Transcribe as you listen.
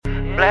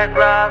Black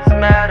lives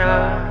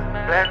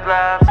matter. Black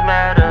lives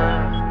matter.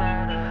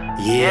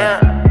 Yeah.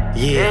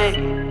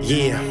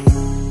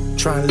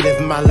 Trying to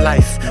live my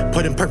life,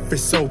 putting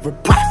purpose over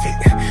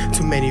profit.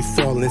 Too many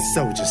fallen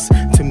soldiers,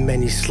 too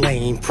many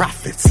slain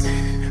prophets.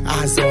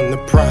 Eyes on the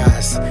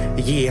prize,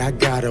 yeah, I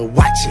gotta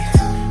watch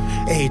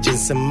it.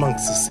 Agents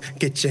amongst us,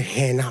 get your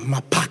hand out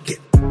my pocket.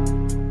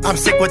 I'm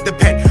sick with the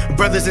pen.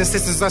 Brothers and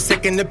sisters are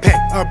sick in the pen.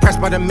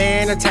 Oppressed by the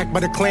man, attacked by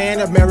the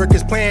clan.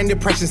 America's plan,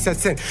 depression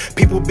sets in.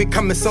 People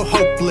becoming so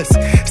hopeless.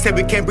 Say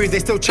we can't breathe, they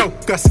still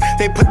choke us.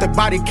 They put the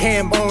body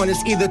cam on,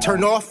 it's either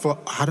turn off or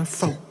out of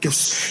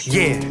focus.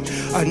 Yeah,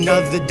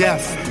 another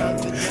death,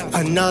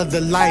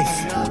 another life.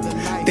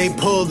 They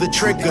pull the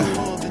trigger,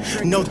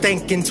 no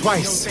thinking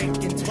twice.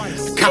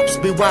 Cops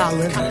be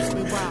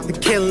wildin',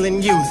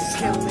 killing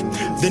youth.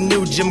 The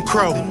new Jim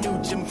Crow,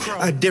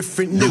 a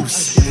different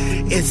noose.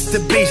 It's the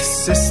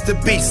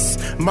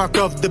beast, mark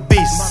of the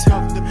beast.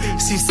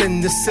 Cease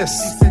and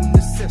desist,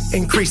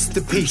 increase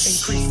the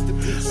peace.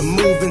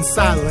 Move in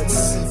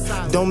silence,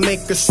 don't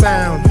make a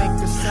sound.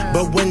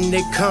 But when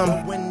they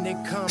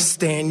come,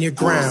 stand your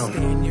ground.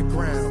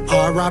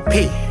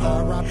 R.I.P.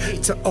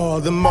 to all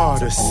the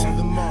martyrs.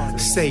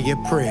 Say your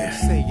prayer,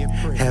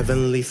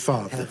 Heavenly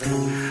Father.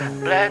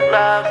 Black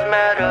lives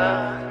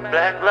matter.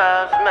 Black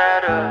lives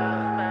matter.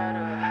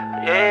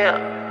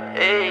 Yeah,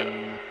 hey.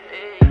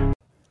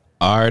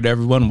 All right,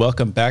 everyone,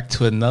 welcome back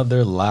to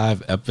another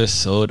live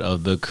episode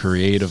of The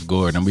Creative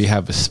Gourd, and we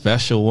have a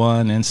special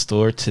one in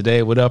store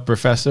today. What up,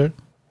 Professor?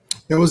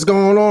 Hey, what's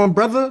going on,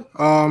 brother?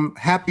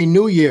 Happy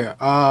New Year.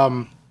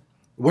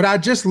 What I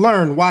just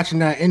learned watching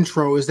that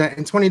intro is that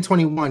in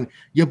 2021,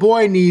 your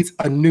boy needs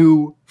a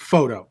new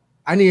photo.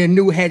 I need a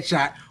new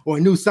headshot or a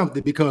new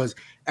something because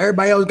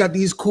everybody else got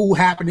these cool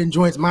happening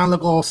joints. Mine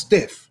look all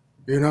stiff,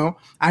 you know?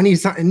 I need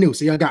something new,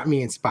 so y'all got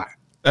me inspired.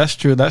 That's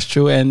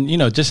true. And, you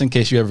know, just in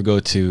case you ever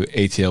go to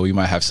ATL, we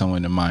might have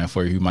someone in mind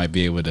for you who might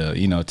be able to,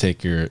 you know,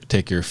 take your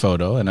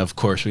photo. And of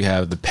course, we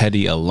have the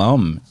Petty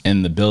alum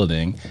in the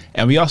building.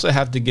 And we also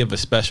have to give a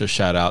special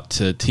shout out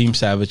to Team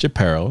Savage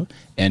Apparel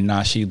and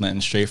Nashi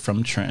Linton straight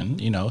from Trenton.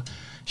 You know,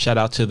 shout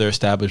out to their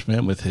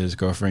establishment with his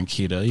girlfriend,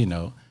 Keita, you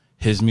know,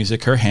 his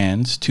music, her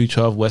hands,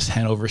 212 West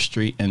Hanover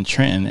Street in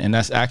Trenton. And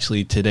that's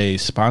actually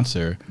today's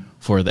sponsor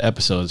for the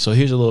episode. So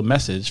here's a little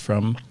message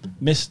from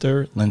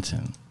Mr.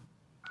 Linton.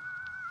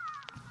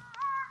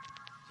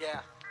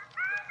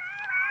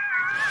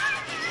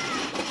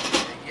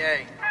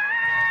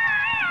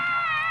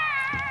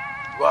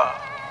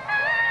 Wow.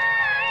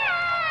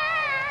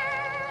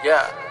 Yeah.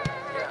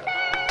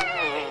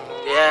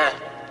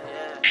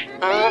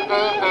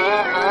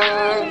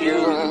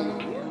 You.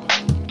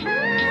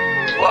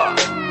 Wow.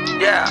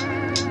 Yeah.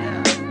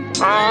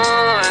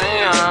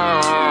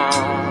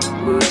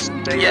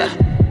 Yeah.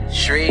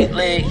 Street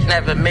League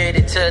never made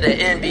it to the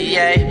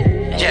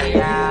NBA.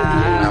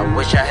 Yeah. I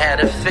wish I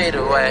had a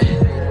fadeaway.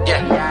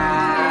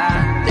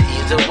 Yeah. To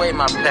ease away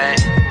my pain.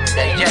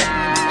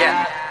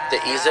 Yeah. To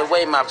ease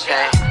away my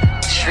pain.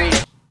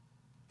 Street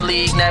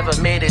League never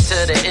made it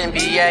to the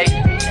NBA.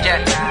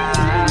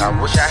 Yeah,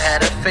 I wish I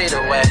had a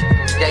fadeaway.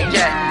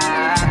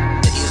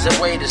 Yeah. To ease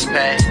away this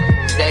pain.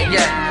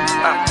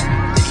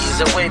 Yeah. To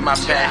ease away my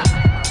pain.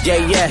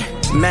 Yeah,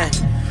 man.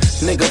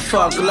 Nigga,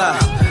 fuck love.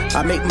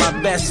 I make my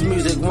best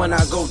music when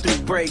I go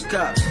through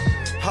breakups.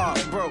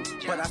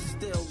 Heartbroke, but I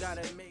still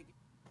gotta make it.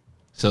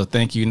 So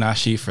thank you,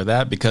 Nashi, for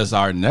that, because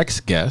our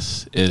next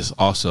guest is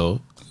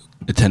also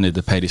attended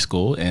the Petty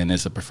School and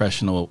is a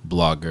professional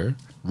blogger,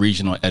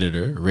 regional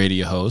editor,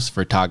 radio host,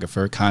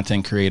 photographer,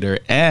 content creator,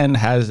 and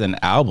has an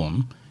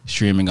album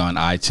streaming on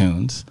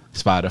iTunes,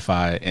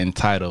 Spotify, and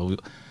Tidal.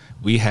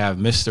 We have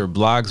Mr.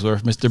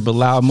 Blogzworth, Mr.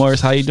 Bilal Morris.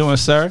 How you doing,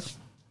 sir?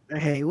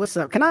 Hey, what's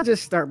up? Can I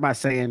just start by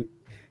saying,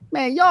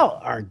 man, y'all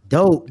are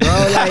dope,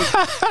 bro. Like,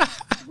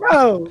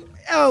 bro,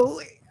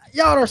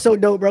 y'all are so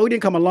dope, bro. We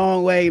didn't come a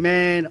long way,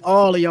 man.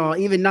 All of y'all,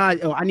 even Nas.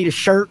 Oh, I need a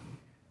shirt.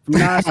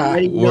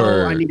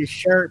 I need a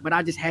shirt, but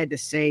I just had to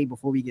say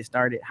before we get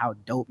started how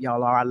dope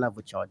y'all are. I love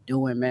what y'all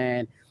doing,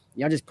 man.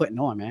 Y'all just putting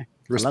on, man.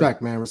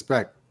 Respect, man.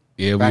 Respect.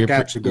 Yeah,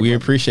 we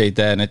appreciate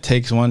that, and it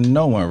takes one to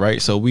know one,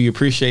 right? So we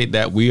appreciate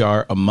that we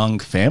are among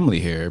family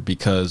here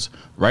because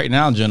right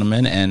now,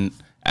 gentlemen, and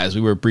as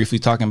we were briefly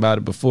talking about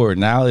it before,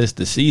 now is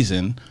the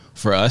season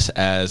for us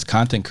as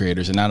content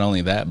creators, and not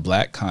only that,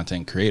 Black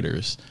content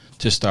creators,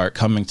 to start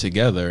coming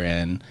together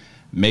and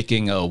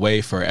making a way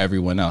for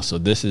everyone else. So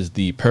this is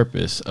the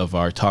purpose of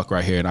our talk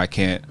right here, and I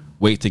can't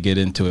wait to get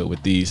into it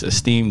with these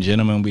esteemed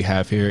gentlemen we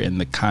have here in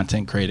the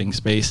content creating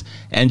space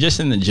and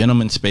just in the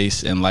gentleman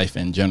space in life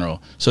in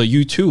general. So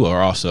you too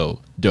are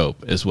also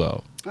dope as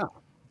well. Oh,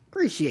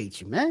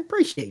 appreciate you, man.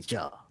 Appreciate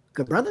y'all.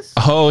 Good brothers.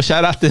 Oh,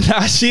 shout out to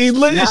Nashi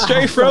Linton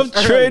straight from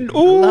Trenton.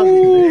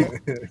 Ooh.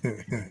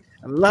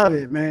 I love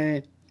it,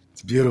 man.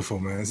 It's beautiful,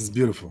 man. This is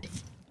beautiful.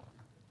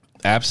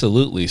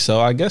 Absolutely. So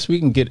I guess we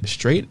can get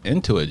straight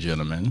into it,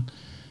 gentlemen.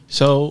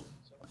 So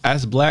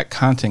as Black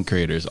content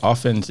creators,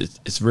 often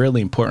it's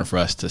really important for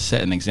us to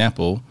set an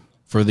example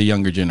for the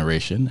younger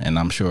generation. And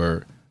I'm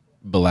sure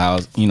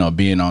Bilal,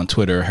 being on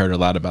Twitter, heard a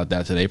lot about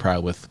that today,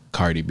 probably with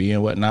Cardi B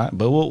and whatnot.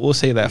 But we'll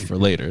say that for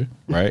later,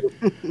 right?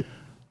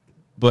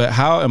 But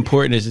how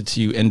important is it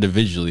to you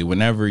individually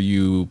whenever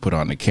you put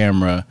on the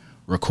camera,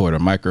 record a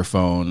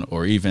microphone,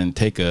 or even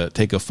take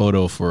a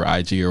photo for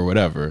IG or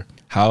whatever?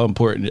 How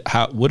important?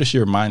 What is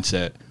your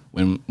mindset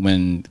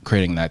when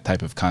creating that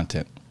type of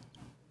content?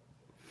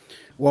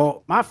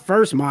 Well, my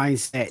first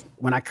mindset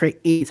when I create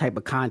any type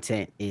of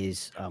content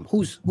is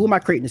who am I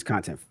creating this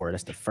content for?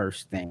 That's the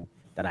first thing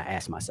that I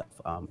ask myself,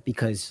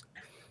 because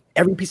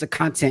every piece of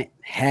content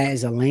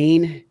has a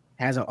lane,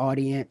 has an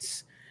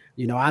audience.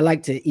 I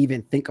like to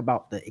even think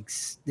about the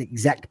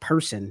exact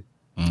person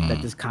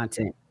that this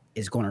content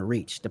is going to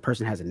reach. The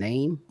person has a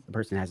name, the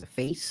person has a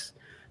face,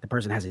 the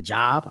person has a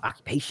job,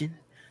 occupation.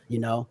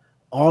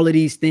 All of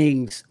these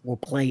things will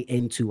play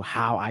into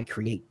how I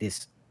create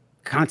this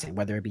content,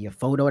 whether it be a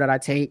photo that I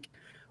take,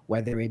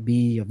 whether it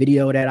be a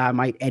video that I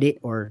might edit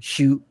or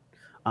shoot,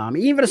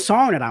 even a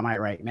song that I might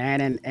write,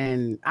 man.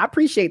 And I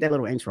appreciate that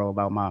little intro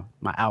about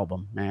my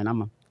album, man.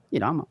 I'm a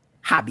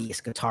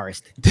hobbyist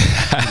guitarist,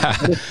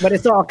 but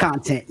it's all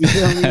content. You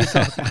feel me? It's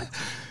all content.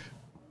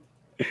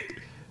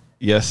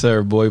 Yes,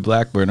 sir, boy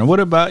Blackburn. And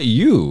what about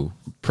you,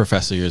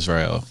 Professor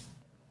Israel?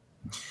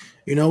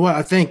 You know what?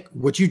 I think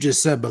what you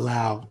just said,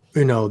 Bilal,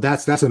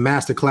 that's a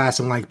master class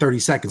in like 30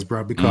 seconds,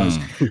 bro. Because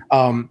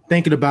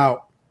thinking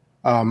about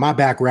my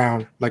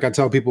background, like I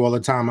tell people all the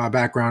time, my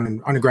background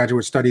in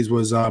undergraduate studies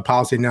was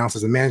policy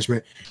analysis and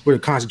management with a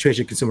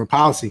concentration in consumer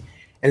policy.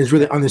 And it's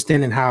really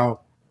understanding how,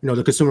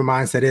 the consumer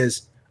mindset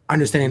is,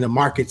 understanding the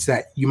markets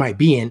that you might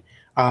be in,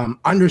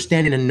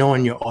 understanding and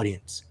knowing your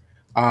audience.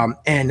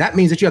 And that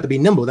means that you have to be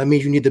nimble. That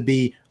means you need to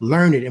be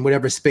learned in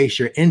whatever space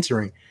you're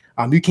entering.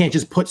 You can't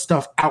just put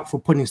stuff out for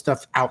putting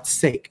stuff out's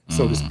sake,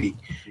 so to speak.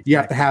 You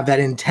have to have that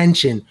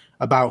intention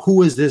about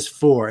who is this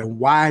for and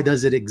why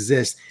does it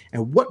exist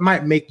and what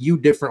might make you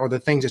different or the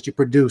things that you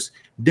produce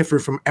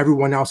different from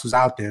everyone else who's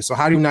out there. So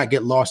how do you not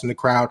get lost in the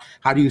crowd?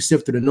 How do you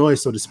sift through the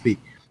noise, so to speak?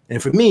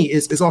 And for me,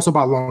 it's also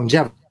about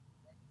longevity,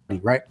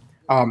 right?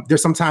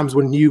 There's some times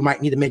when you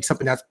might need to make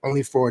something that's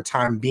only for a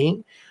time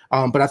being.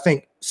 But I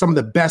think some of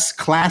the best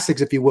classics,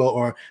 if you will,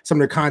 or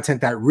some of the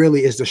content that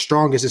really is the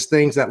strongest is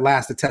things that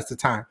last the test of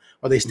time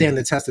or they stand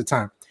the test of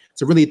time.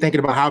 So really thinking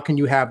about how can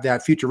you have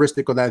that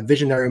futuristic or that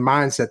visionary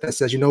mindset that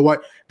says, you know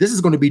what, this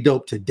is going to be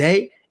dope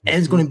today and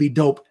it's going to be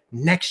dope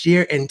next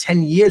year and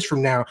 10 years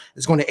from now.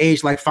 It's going to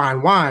age like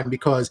fine wine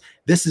because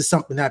this is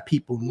something that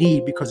people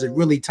need because it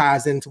really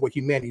ties into what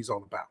humanity is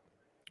all about.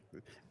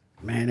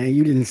 Man, and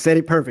you didn't say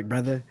it perfect,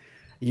 brother.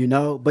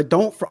 But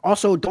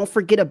don't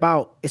forget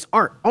about it's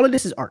art. All of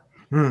this is art.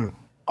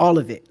 All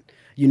of it.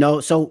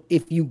 So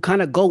if you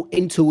kind of go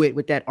into it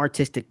with that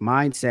artistic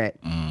mindset,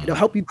 it'll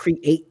help you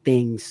create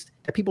things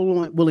that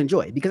people will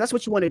enjoy, because that's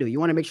what you want to do. You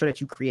want to make sure that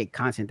you create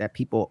content that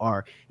people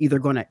are either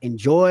going to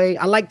enjoy.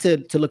 I like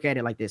to look at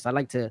it like this. I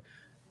like to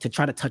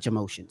try to touch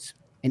emotions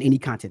in any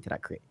content that I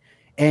create.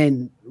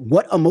 And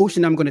what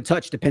emotion I'm going to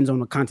touch depends on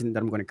the content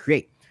that I'm going to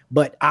create.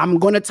 But I'm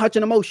going to touch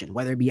an emotion,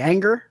 whether it be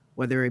anger,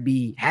 whether it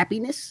be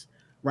happiness,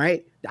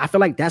 right? I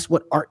feel like that's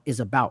what art is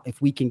about. If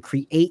we can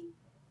create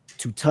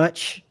to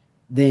touch,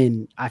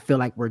 then I feel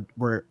like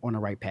we're on the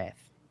right path.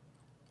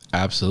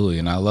 Absolutely.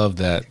 And I love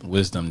that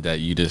wisdom that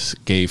you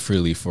just gave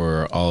freely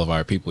for all of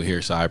our people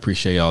here. So I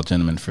appreciate y'all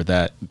gentlemen for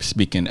that,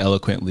 speaking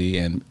eloquently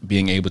and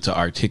being able to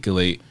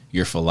articulate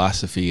your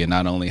philosophy and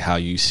not only how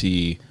you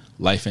see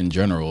life in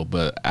general,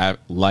 but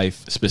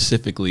life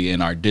specifically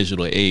in our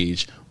digital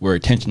age where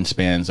attention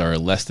spans are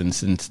less than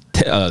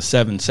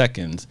 7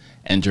 seconds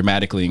and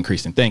dramatically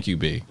increasing. Thank you,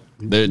 B.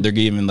 They're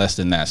giving less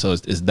than that. So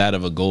it's that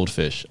of a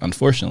goldfish,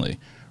 unfortunately,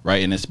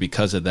 right? And it's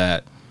because of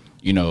that,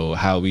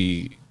 how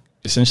we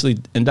essentially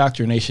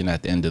indoctrination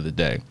at the end of the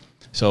day.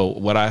 So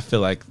what I feel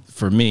like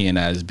for me, and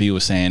as B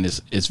was saying, it's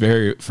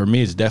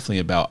definitely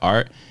about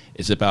art.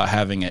 It's about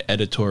having an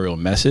editorial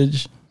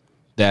message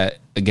that,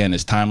 again,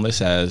 is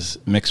timeless, as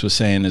Mix was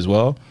saying as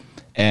well.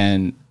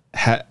 And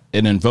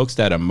it invokes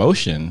that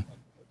emotion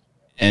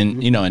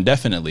and,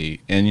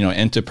 indefinitely and,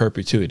 into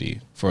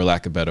perpetuity, for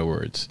lack of better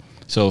words.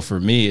 So for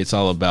me, it's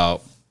all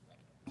about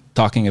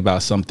talking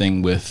about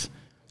something with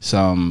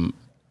some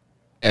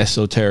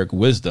esoteric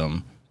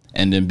wisdom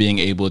and then being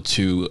able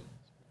to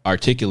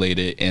articulate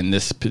it in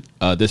this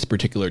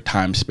particular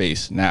time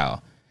space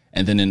now.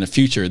 And then in the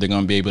future, they're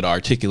going to be able to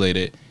articulate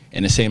it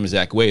in the same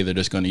exact way. They're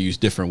just going to use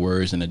different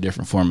words in a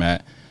different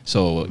format.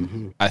 So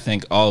I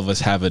think all of us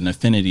have an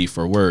affinity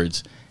for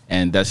words.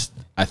 And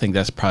I think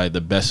that's probably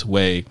the best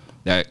way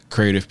that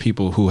creative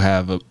people who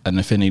have an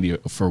affinity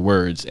for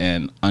words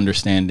and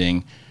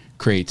understanding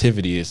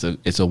creativity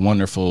it's a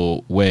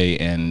wonderful way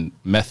and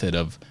method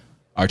of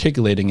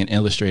articulating and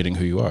illustrating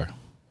who you are.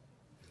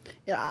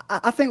 Yeah,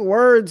 I think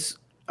words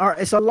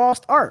it's a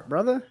lost art,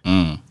 brother.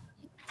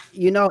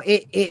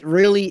 It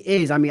really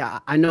is. I mean,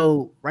 I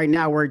know right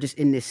now we're just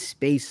in this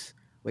space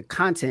with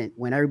content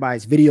when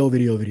everybody's video.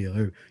 Give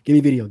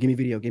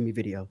me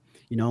video.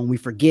 And we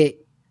forget,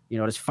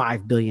 there's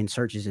 5 billion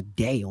searches a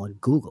day on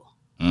Google.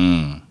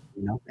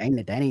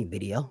 That ain't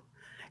video.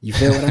 You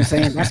feel what I'm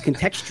saying? That's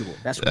contextual.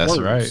 That's words.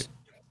 Right.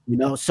 You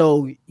know,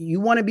 so you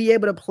want to be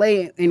able to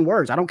play in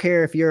words. I don't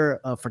care if you're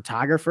a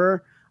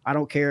photographer. I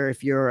don't care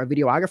if you're a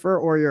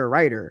videographer or you're a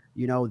writer.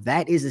 You know,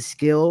 that is a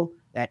skill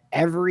that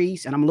and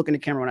I'm looking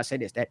at the camera when I say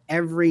this, that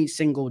every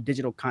single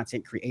digital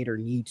content creator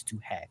needs to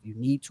have. You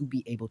need to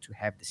be able to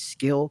have the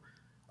skill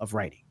of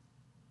writing.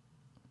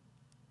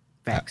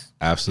 Facts.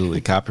 Absolutely.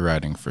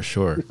 Copywriting for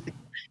sure.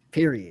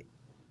 Period.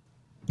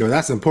 No,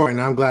 that's important.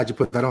 I'm glad you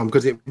put that on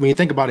because when you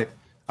think about it,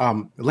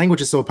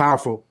 language is so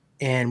powerful.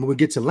 And when we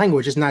get to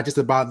language, it's not just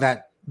about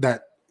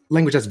that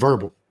language that's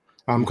verbal,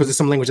 because there's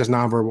some language that's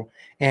nonverbal.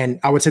 And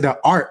I would say that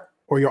art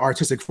or your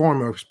artistic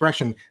form or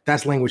expression,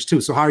 that's language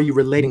too. So how are you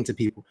relating to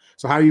people?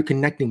 So how are you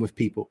connecting with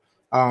people?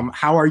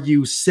 How are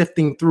you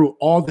sifting through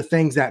all the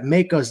things that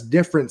make us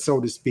different, so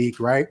to speak,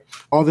 right?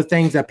 All the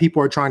things that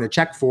people are trying to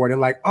check for.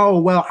 And like, oh,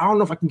 well, I don't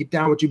know if I can get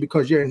down with you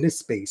because you're in this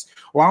space.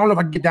 Or I don't know if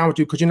I can get down with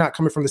you because you're not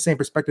coming from the same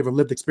perspective of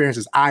lived experience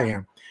as I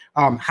am.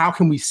 How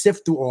can we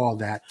sift through all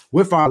that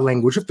with our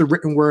language, with the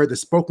written word, the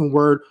spoken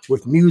word,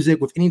 with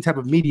music, with any type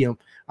of medium?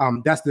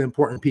 That's the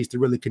important piece to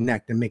really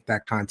connect and make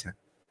that content.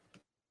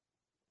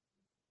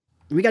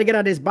 We got to get out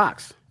of this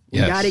box. We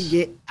Yes. got to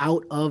get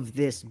out of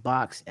this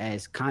box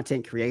as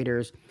content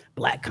creators,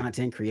 Black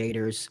content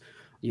creators.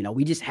 You know,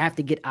 we just have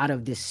to get out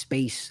of this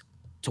space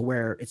to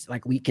where it's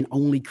like we can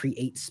only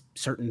create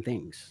certain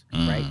things,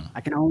 right?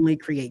 I can only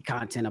create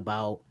content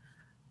about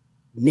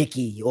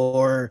Nicki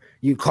or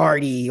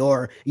Cardi,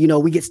 or, you know,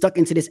 we get stuck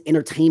into this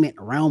entertainment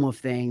realm of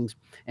things.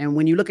 And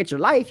when you look at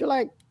your life, you're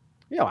like,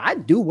 I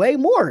do way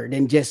more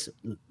than just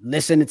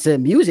listen to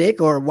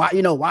music or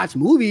watch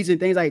movies and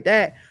things like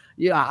that.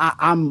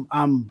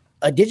 I'm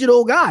a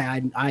digital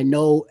guy. I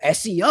know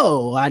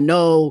SEO. I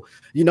know,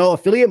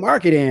 affiliate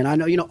marketing. I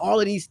know, all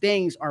of these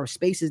things are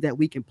spaces that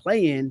we can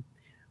play in.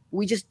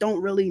 We just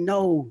don't really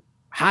know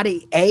how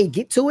to A,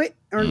 get to it,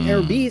 or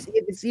B, if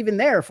it's even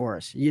there for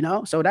us,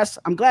 So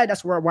I'm glad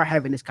that's where we're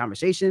having this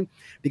conversation,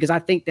 because I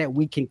think that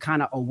we can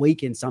kind of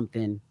awaken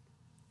something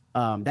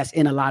that's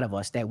in a lot of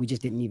us that we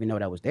just didn't even know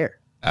that was there.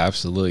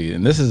 Absolutely.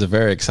 And this is a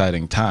very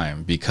exciting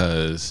time,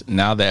 because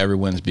now that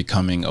everyone's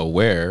becoming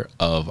aware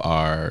of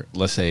our,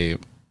 let's say,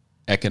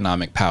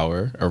 economic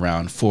power,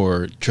 around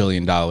 $4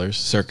 trillion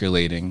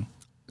circulating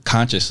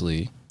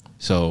consciously.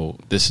 So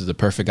this is the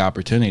perfect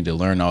opportunity to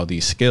learn all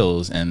these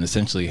skills and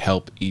essentially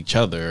help each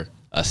other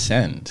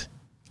ascend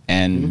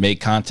and make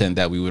content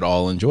that we would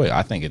all enjoy.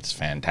 I think it's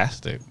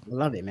fantastic. I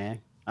love it, man.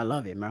 I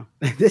love it, bro.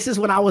 This is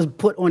what I was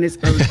put on this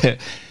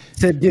earth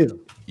to do.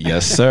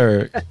 Yes,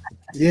 sir.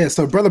 Yeah.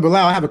 So, Brother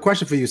Bilal, I have a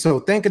question for you. So,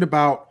 thinking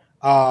about,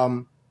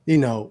 the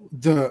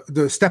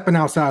stepping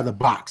outside of the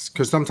box,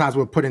 because sometimes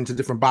we're put into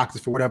different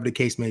boxes for whatever the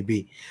case may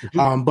be.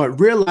 But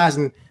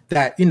realizing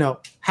that,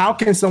 how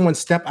can someone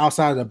step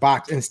outside of the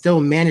box and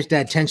still manage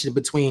that tension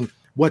between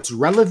what's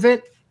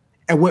relevant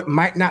and what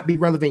might not be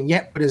relevant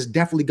yet, but is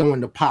definitely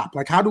going to pop?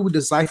 Like, how do we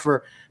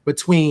decipher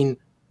between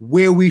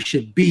where we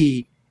should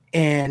be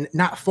and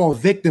not fall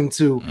victim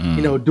to,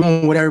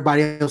 doing what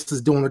everybody else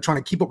is doing or trying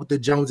to keep up with the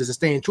Joneses and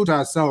staying true to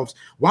ourselves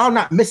while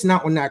not missing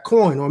out on that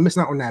coin or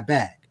missing out on that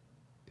bag?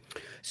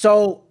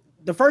 So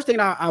the first thing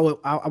I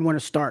want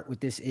to start with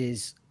this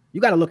is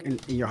you got to look in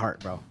your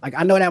heart, bro. Like,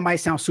 I know that might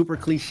sound super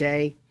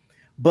cliche,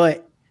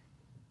 but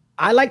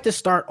I like to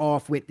start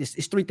off with this.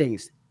 It's three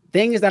things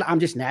that I'm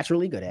just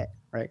naturally good at,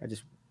 right? I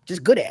just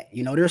good at,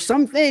 there's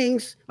some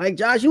things like,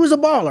 Josh, you was a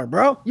baller,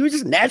 bro. You were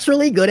just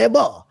naturally good at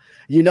ball,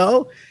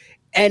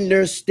 and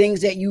there's things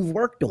that you've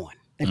worked on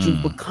that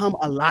you've become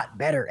a lot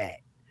better at,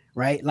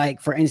 right?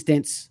 Like, for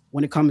instance,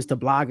 when it comes to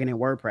blogging and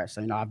WordPress,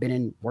 I've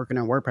been working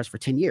on WordPress for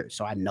 10 years.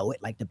 So I know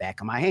it like the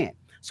back of my hand.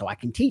 So I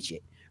can teach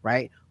it,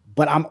 right?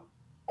 But I'm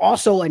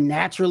also a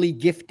naturally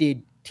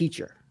gifted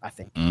teacher, I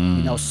think,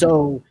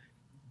 so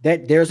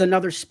that there's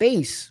another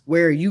space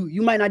where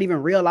you might not even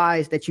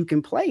realize that you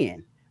can play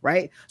in,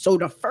 right? So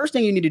the first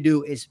thing you need to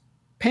do is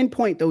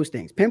pinpoint those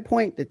things.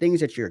 Pinpoint the things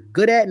that you're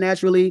good at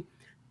naturally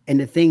and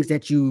the things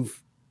that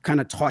you've kind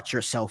of taught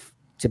yourself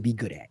to be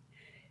good at.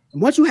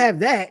 And once you have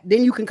that,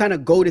 then you can kind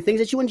of go to things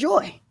that you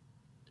enjoy,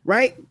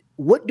 right?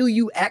 What do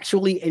you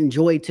actually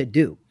enjoy to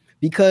do?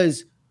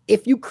 Because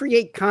if you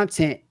create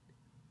content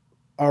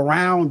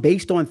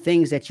based on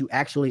things that you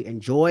actually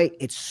enjoy,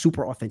 it's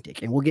super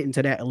authentic. And we'll get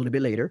into that a little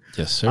bit later.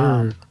 Yes,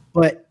 sir.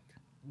 But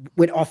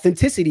with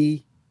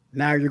authenticity,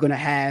 now you're going to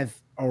have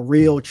a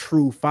real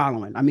true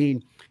following. I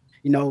mean,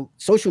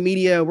 social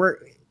media, we're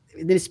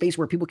in this space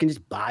where people can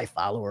just buy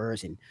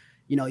followers and,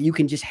 you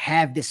can just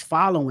have this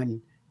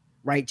following,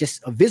 right?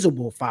 Just a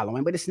visible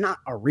following, but it's not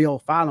a real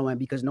following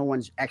because no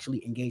one's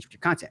actually engaged with your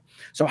content.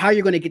 So how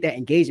you're going to get that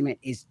engagement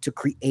is to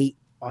create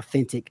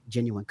authentic,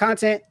 genuine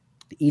content.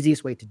 The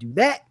easiest way to do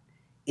that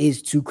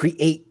is to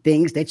create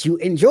things that you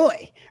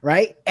enjoy,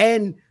 right?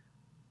 And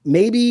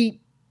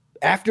maybe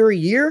after a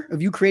year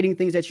of you creating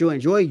things that you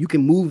enjoy, you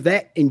can move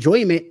that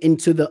enjoyment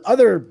into the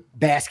other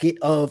basket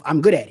of I'm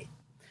good at it,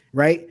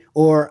 right?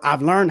 Or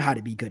I've learned how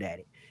to be good at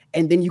it.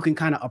 And then you can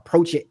kind of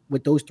approach it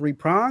with those three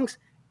prongs,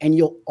 and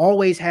you'll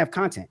always have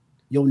content.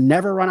 You'll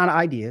never run out of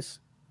ideas.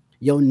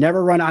 you'll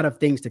never run out of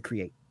things to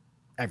create,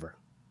 ever.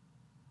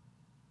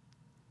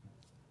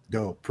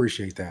 Dope.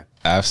 Appreciate that.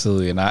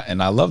 Absolutely. And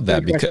I love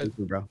that because,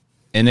 bro.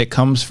 And it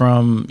comes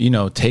from,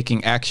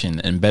 taking action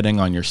and betting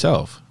on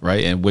yourself,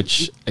 right? And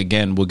which,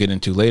 again, we'll get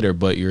into later,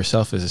 but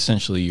yourself is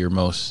essentially your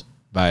most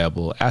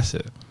valuable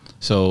asset.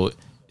 So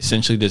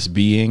essentially just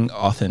being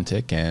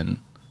authentic and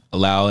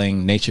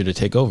allowing nature to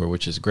take over,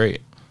 which is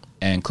great.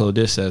 And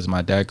Claudius says,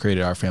 my dad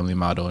created our family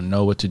motto,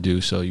 know what to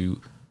do so you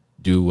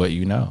do what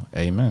you know.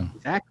 Amen.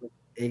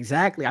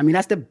 Exactly. I mean,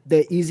 that's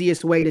the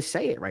easiest way to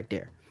say it right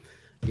there.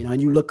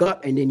 And you look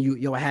up and then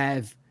you'll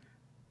have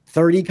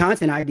 30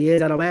 content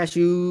ideas that'll last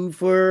you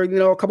for,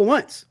 a couple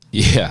months.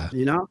 Yeah.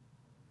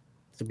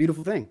 It's a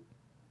beautiful thing.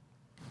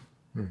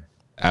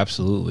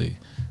 Absolutely.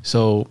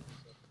 So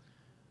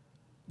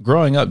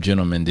growing up,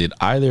 gentlemen, did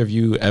either of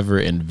you ever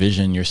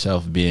envision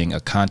yourself being a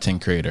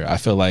content creator? I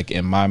feel like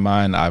in my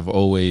mind, I've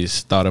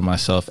always thought of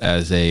myself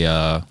as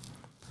a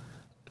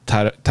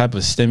type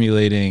of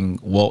stimulating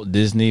Walt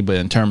Disney, but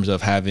in terms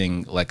of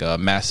having like a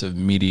massive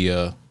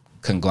media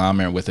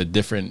conglomerate with a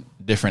different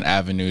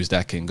avenues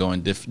that can go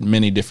in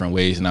many different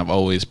ways. And I've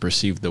always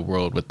perceived the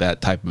world with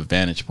that type of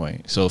vantage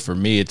point. So for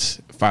me,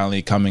 it's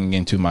finally coming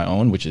into my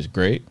own, which is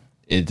great.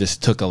 It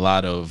just took a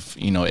lot of,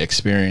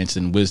 experience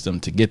and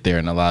wisdom to get there,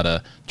 and a lot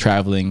of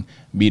traveling,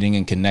 meeting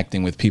and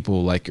connecting with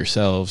people like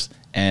yourselves,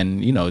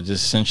 and,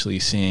 just essentially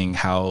seeing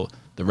how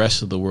the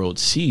rest of the world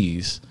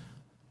sees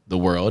the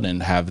world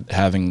and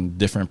having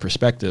different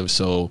perspectives.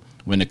 So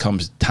when it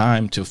comes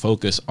time to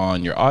focus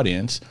on your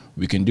audience,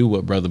 we can do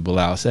what Brother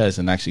Bilal says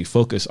and actually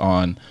focus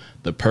on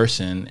the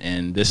person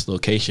in this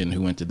location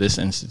who went to this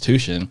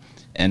institution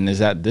and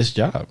is at this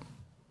job.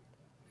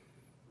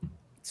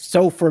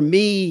 So for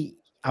me,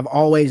 I've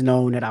always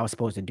known that I was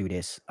supposed to do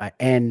this.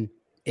 And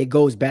it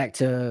goes back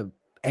to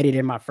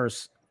editing my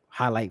first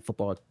highlight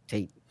football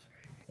tape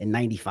in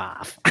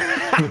 95.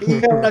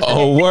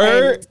 Oh,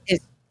 word?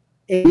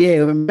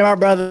 Yeah, my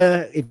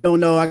brother, if you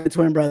don't know, I got a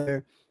twin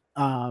brother.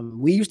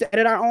 We used to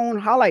edit our own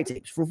highlight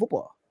tapes for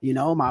football.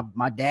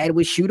 My dad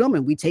would shoot them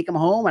and we'd take them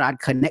home and I'd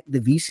connect the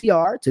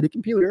VCR to the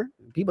computer.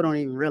 People don't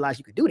even realize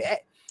you could do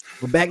that.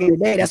 But back in the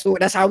day,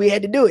 that's how we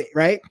had to do it,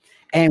 right?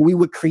 And we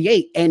would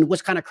create. And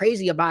what's kind of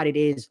crazy about it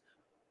is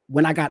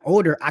when I got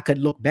older, I could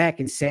look back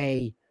and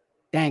say,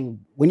 dang,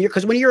 when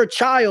you're a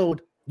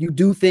child, you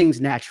do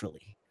things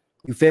naturally.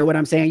 You feel what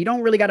I'm saying? You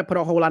don't really got to put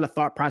a whole lot of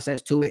thought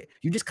process to it.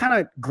 You just kind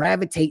of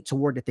gravitate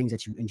toward the things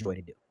that you enjoy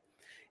to do.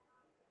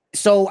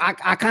 So I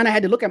kind of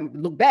had to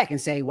look back and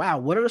say, wow,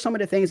 what are some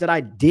of the things that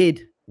I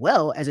did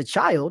well as a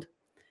child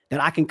that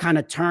I can kind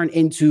of turn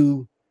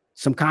into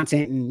some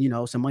content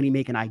and, some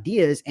money-making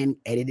ideas, and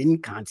editing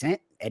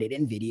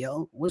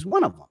video was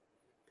one of them,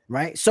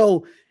 right?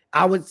 So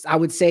I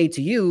would say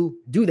to you,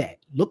 do that.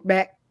 Look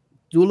back,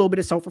 do a little bit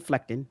of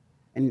self-reflecting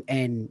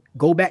and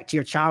go back to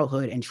your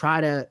childhood and try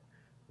to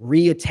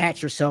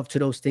reattach yourself to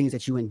those things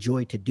that you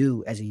enjoy to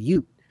do as a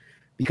youth.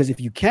 Because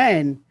if you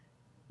can,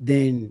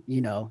 then,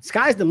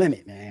 sky's the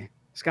limit, man.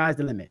 Sky's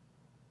the limit.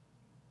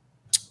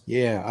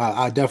 Yeah,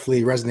 I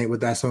definitely resonate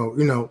with that.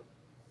 So,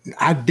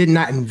 I did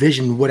not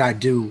envision what I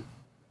do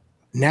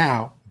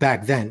now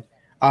back then,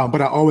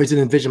 but I always did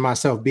envision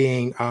myself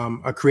being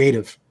a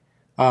creative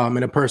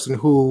and a person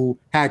who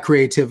had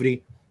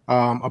creativity,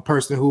 a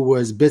person who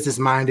was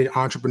business-minded,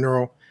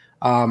 entrepreneurial.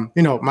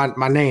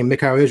 My name,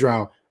 Mikhail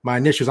Israel, my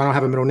initials, I don't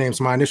have a middle name,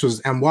 so my initials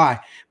is MY.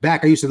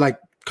 Back, I used to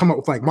come up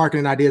with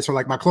marketing ideas for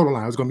my clothing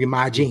line. It was going to be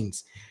My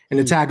Jeans. And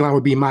the tagline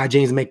would be My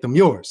Jeans, Make Them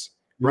Yours.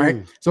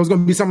 Right. So it's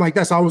going to be something like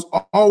that. So I was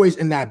always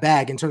in that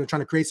bag in terms of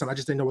trying to create something. I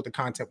just didn't know what the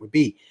content would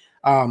be.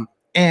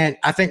 And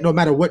I think no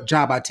matter what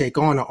job I take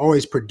on, I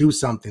always produce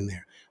something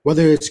there,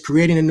 whether it's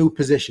creating a new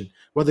position,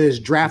 whether it's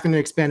drafting and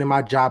expanding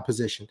my job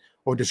position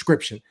or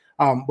description,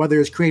 whether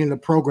it's creating a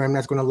program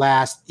that's going to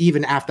last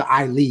even after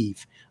I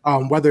leave,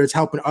 whether it's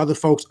helping other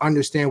folks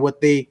understand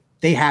what they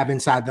have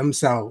inside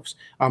themselves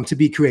to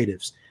be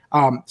creatives.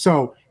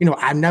 So,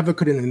 I never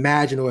could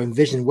imagine or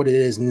envision what it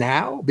is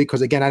now,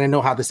 because again, I didn't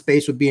know how the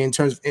space would be in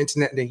terms of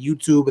internet and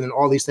YouTube and then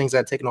all these things that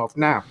are taken off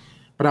now.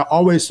 But I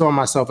always saw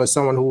myself as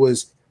someone who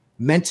was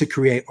meant to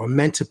create or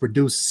meant to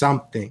produce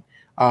something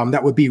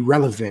that would be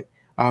relevant,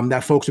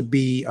 that folks would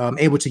be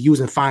able to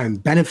use and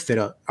find benefit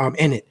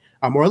in it,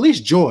 or at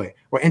least joy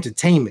or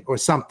entertainment or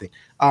something.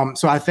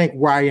 So I think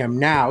where I am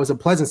now is a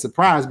pleasant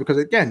surprise, because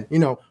again,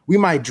 we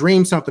might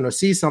dream something or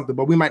see something,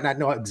 but we might not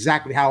know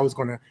exactly how it's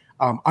going to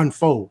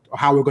unfold or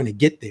how we're going to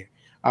get there.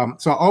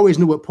 So I always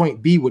knew what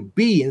point B would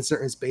be in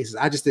certain spaces.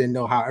 I just didn't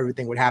know how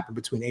everything would happen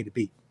between A to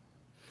B.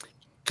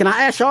 Can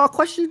I ask y'all a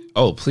question?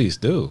 Oh, please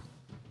do.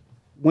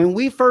 When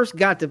we first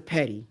got to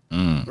Petty,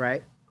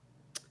 right,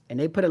 and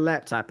they put a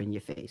laptop in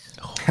your face,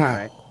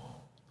 right?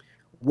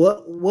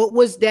 What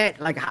was that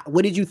like?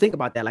 What did you think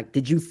about that? Like,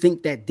 did you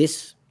think that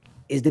this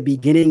is the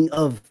beginning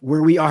of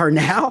where we are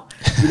now?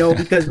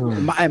 Because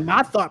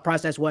my thought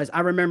process was,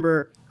 I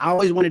remember I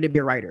always wanted to be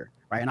a writer,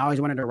 right? And I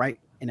always wanted to write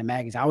in a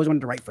magazine. I always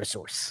wanted to write for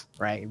Source,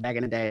 right? Back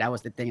in the day, that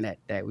was the thing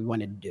that we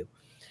wanted to do.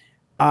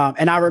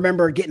 And I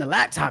remember getting a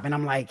laptop and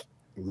I'm like,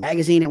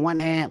 magazine in one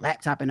hand,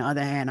 laptop in the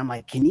other hand. I'm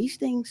like, can these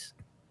things,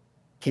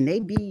 can they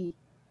be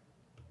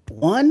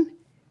one?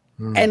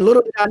 And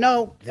little did I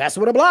know, that's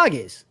what a blog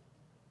is.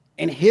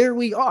 And here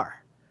we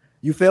are.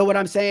 You feel what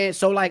I'm saying?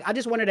 So like, I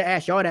just wanted to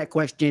ask y'all that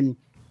question.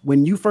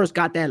 When you first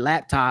got that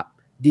laptop,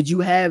 did you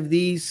have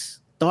these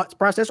thoughts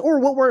process, or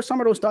what were some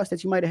of those thoughts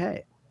that you might have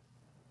had?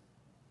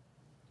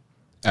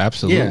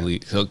 Absolutely.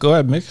 Yeah. So go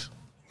ahead, Mix.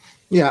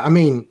 Yeah, I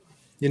mean,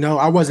 you know,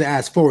 I wasn't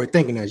as forward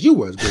thinking as you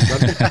was, good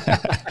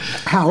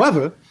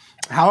brother.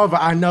 However,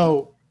 I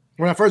know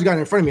when I first got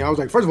it in front of me, I was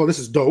like, first of all, this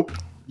is dope.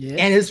 Yeah.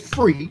 And it's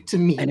free to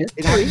me. And it's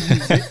free. I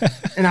use it.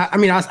 And I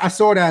mean, I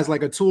saw it as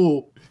like a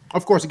tool,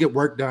 of course, to get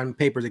work done,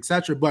 papers,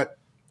 etc. But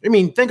I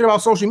mean, thinking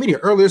about social media,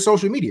 earlier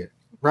social media,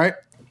 right?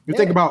 You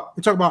talk about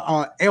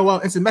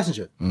AOL Instant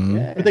Messenger.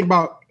 You think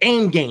about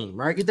AIM game,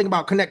 right? You think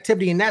about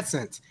connectivity in that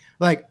sense.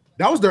 Like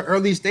that was the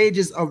early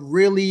stages of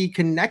really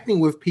connecting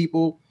with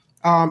people.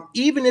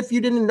 Even if you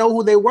didn't know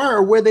who they were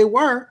or where they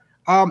were,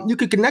 you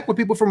could connect with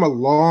people from a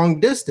long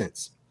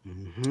distance.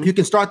 You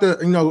can start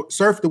to,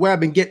 surf the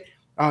web and get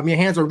your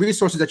hands on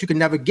resources that you can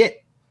never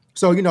get.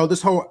 So,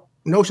 this whole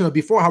notion of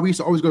before, how we used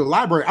to always go to the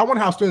library. I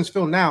wonder how students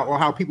feel now, or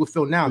how people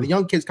feel now. The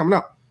young kids coming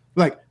up,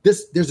 like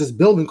there's this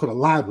building called a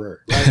library,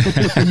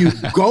 right? And you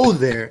go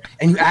there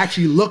and you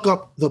actually look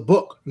up the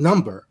book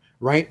number,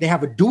 right? They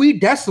have a Dewey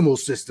Decimal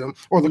System,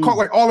 or the call,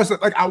 like all this.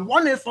 Like I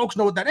wonder if folks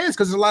know what that is,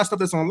 because there's a lot of stuff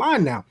that's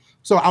online now.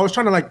 So I was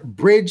trying to like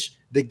bridge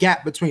the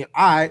gap between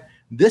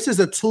this is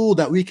a tool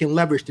that we can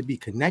leverage to be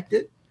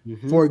connected.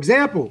 For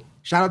example,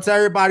 shout out to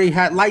everybody who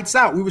had lights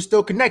out. We were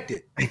still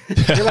connected.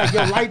 They're like,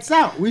 yo, lights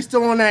out. We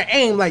still on that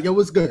AIM. Like, yo,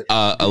 what's good?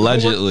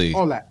 Allegedly.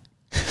 All that.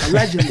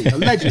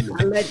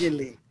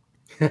 Allegedly.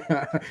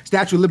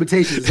 Statute of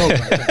limitations is over.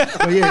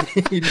 So yeah,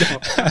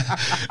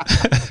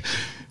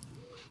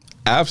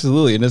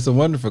 Absolutely, and it's a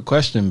wonderful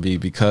question, B,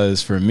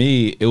 because for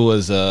me it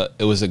was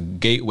a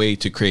gateway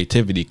to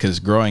creativity. Because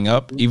growing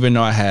up, even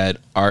though I had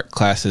art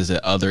classes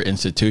at other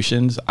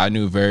institutions, I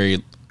knew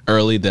very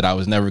early that I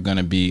was never going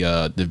to be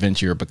Da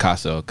Vinci or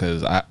Picasso,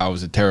 because I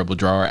was a terrible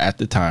drawer at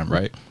the time,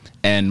 right?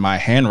 And my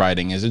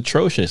handwriting is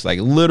atrocious, like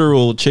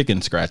literal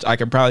chicken scratch. I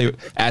could probably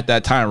at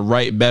that time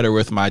write better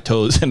with my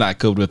toes than I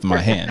could with my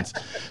hands.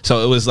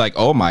 So it was like,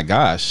 oh my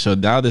gosh. So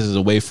now this is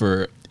a way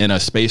in a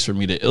space for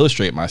me to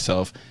illustrate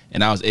myself.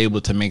 And I was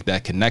able to make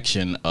that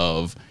connection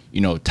of,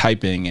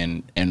 typing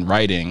and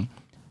writing.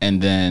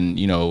 And then,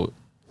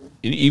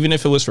 even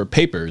if it was for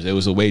papers, it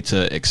was a way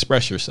to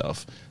express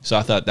yourself. So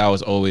I thought that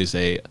was always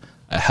a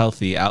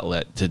healthy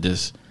outlet to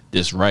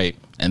this write.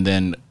 And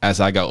then as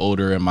I got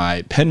older and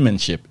my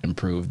penmanship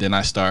improved, then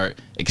I start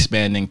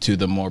expanding to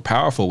the more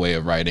powerful way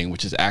of writing,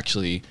 which is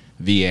actually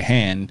via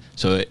hand.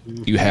 So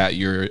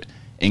you're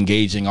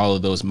engaging all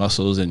of those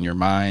muscles in your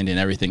mind and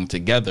everything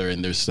together.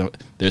 And there's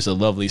a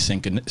lovely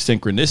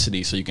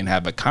synchronicity, so you can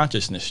have a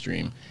consciousness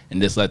stream and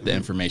just let the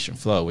information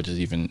flow, which is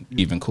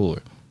even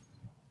cooler.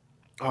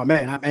 Oh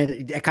man,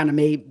 that kind of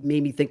made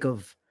me think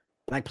of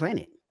Black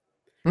Planet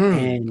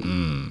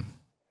and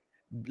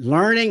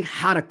learning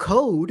how to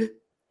code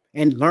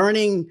and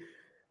learning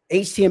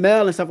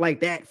HTML and stuff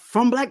like that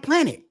from Black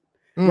Planet,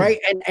 right?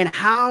 And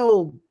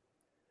how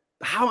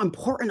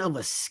important of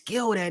a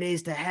skill that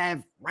is to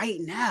have right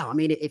now. I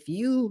mean, if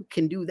you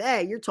can do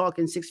that, you're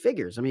talking six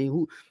figures. I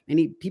mean,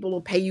 people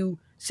will pay you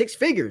six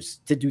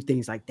figures to do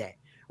things like that,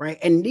 right?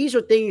 And these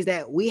are things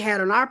that we had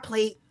on our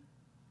plate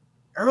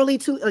early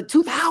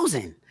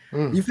 2000.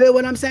 You feel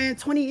what I'm saying?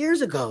 20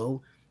 years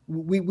ago,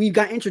 we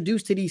got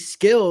introduced to these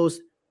skills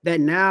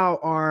that now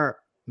are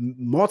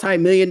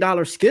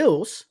multi-million-dollar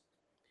skills,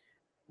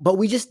 but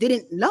we just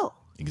didn't know.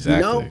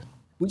 Exactly.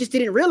 We just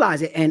didn't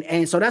realize it.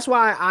 And so that's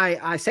why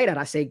I say that.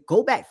 I say,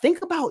 go back,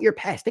 think about your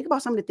past, think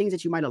about some of the things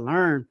that you might have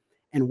learned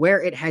and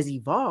where it has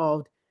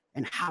evolved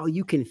and how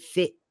you can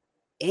fit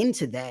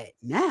into that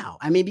now.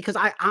 I mean, because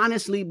I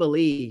honestly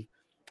believe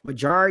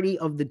majority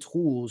of the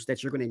tools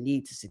that you're going to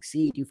need to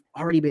succeed, you've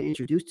already been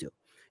introduced to.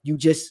 You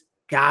just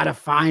got to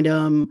find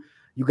them.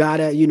 You got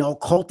to,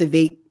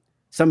 cultivate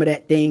some of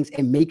that things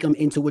and make them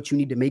into what you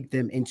need to make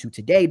them into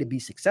today to be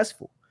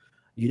successful.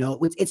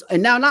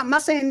 And now I'm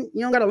not saying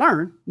you don't got to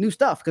learn new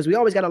stuff, because we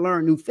always got to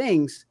learn new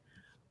things,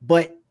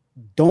 but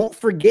don't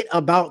forget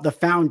about the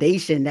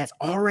foundation that's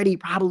already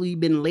probably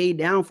been laid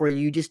down for you.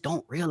 You just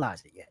don't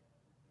realize it yet.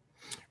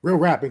 Real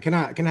rap. And can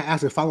I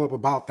ask a follow-up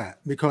about that?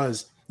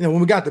 Because, when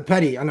we got the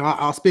petty, I know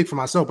I'll speak for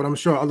myself, but I'm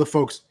sure other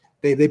folks,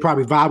 they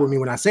probably vibe with me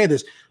when I say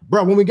this,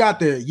 bro. When we got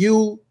there,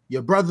 you,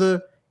 your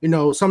brother,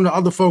 some of the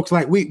other folks,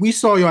 like we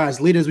saw you as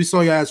leaders. We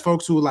saw you as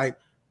folks who were like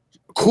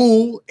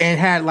cool and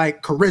had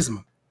like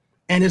charisma.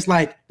 And it's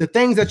like the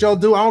things that y'all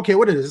do, I don't care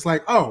what it is. It's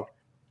like,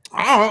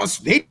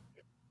 they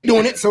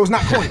doing it, so it's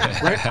not corny,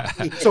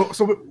 right?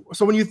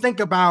 So when you think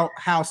about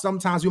how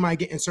sometimes we might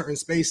get in certain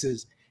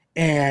spaces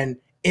and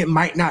it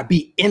might not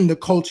be in the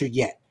culture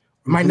yet,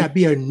 it might not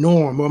be a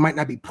norm, or it might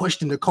not be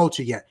pushed in the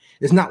culture yet.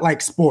 It's not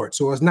like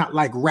sports, or it's not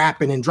like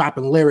rapping and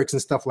dropping lyrics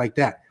and stuff like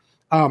that.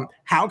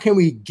 How can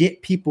we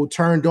get people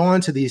turned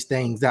on to these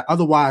things that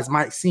otherwise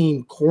might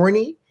seem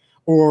corny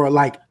or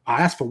like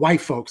that's for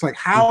white folks. Like,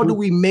 how do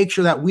we make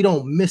sure that we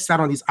don't miss out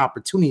on these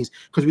opportunities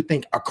because we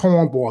think a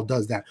cornball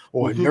does that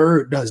or a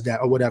nerd does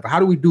that or whatever? How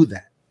do we do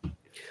that?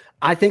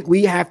 I think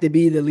we have to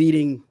be the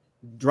leading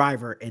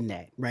driver in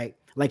that, right?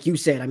 Like you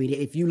said, I mean,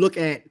 if you look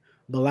at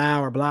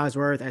Bilal or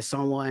Blogzworth as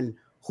someone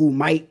who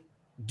might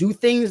do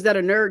things that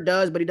a nerd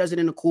does, but he does it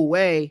in a cool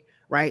way,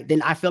 right?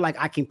 Then I feel like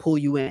I can pull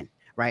you in,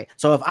 right?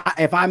 So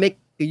if I make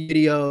a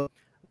video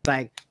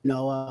like,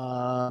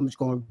 I'm just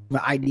going with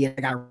the idea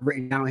I got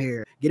written down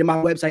here, getting my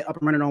website up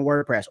and running on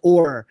WordPress,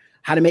 or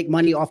how to make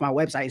money off my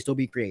website and still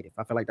be creative.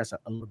 I feel like that's a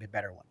little bit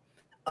better one.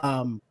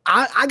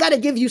 I got to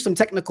give you some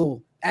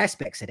technical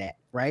aspects of that,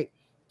 right?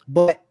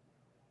 But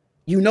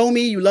you know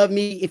me, you love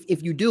me.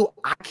 If you do,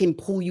 I can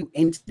pull you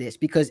into this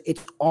because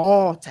it's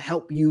all to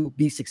help you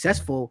be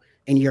successful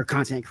in your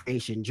content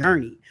creation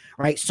journey,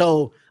 right?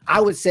 So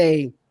I would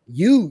say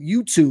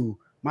you two,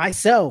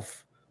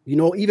 myself,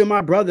 even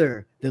my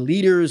brother, the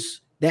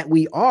leaders that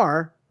we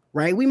are,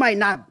 right? We might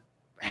not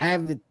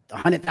have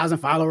 100,000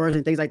 followers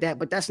and things like that,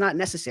 but that's not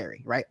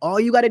necessary, right? All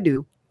you got to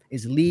do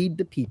is lead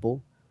the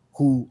people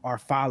who are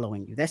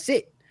following you. That's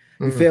it.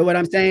 You feel what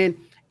I'm saying?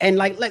 And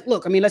like,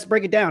 look, I mean, let's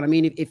break it down. I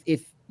mean,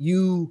 if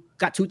you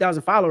got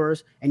 2,000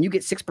 followers and you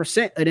get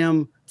 6% of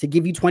them to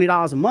give you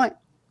 $20 a month,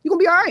 you're going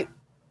to be all right.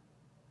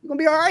 You're going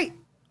to be all right.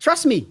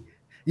 Trust me.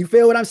 You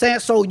feel what I'm saying?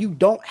 So you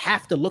don't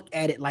have to look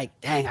at it like,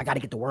 dang, I got to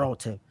get the world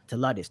to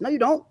love this. No, you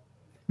don't.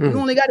 You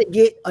only got to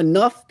get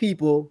enough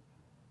people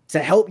to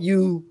help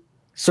you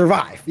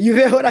survive. You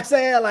feel what I'm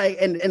saying? Like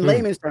in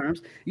layman's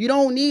terms, you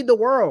don't need the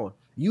world.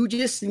 You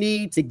just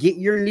need to get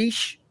your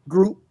niche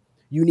group.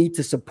 You need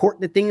to support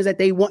the things that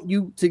they want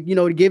you to,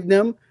 to give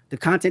them, the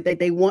content that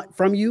they want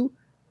from you.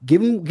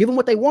 Give them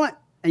what they want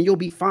and you'll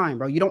be fine,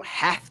 bro. You don't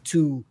have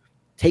to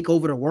take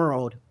over the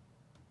world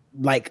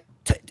like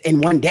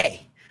in one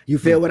day. You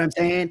feel what I'm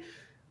saying?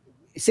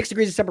 6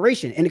 degrees of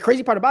separation. And the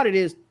crazy part about it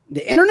is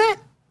the internet,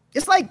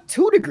 it's like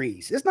 2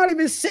 degrees. It's not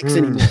even 6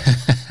 anymore.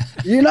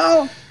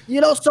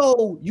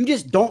 So you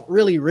just don't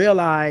really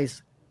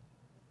realize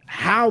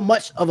how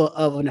much of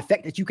an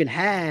effect that you can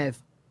have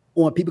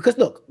on people. Because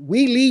look,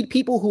 we lead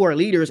people who are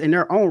leaders in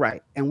their own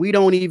right, and we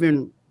don't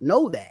even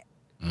know that,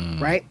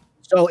 right?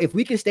 So if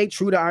we can stay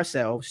true to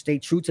ourselves, stay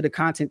true to the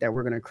content that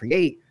we're going to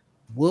create,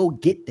 we'll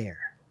get there.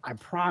 I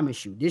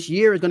promise you. This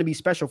year is going to be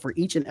special for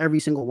each and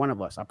every single one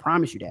of us. I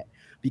promise you that,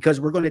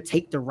 because we're going to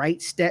take the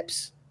right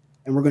steps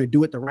and we're going to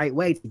do it the right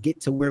way to get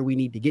to where we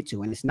need to get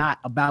to. And it's not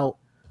about,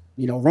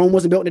 Rome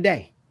wasn't built in a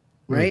day,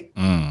 right?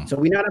 So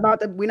we're not about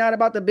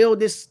to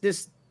build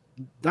this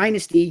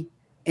dynasty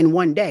in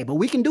one day, but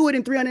we can do it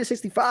in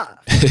 365.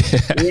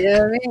 You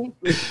know what I mean?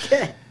 We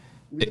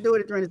can do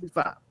it in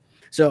 365.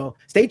 So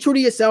stay true to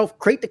yourself,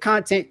 create the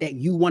content that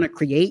you want to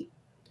create.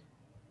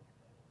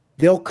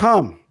 They'll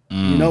come.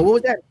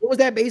 What was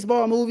that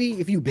baseball movie?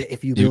 If you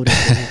build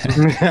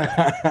it,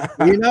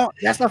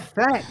 that's a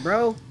fact,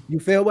 bro. You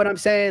feel what I'm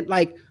saying?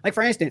 Like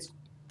for instance,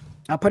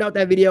 I put out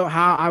that video,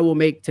 how I will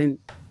make 10.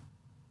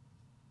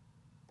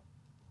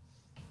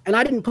 And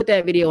I didn't put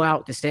that video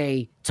out to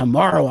say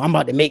tomorrow I'm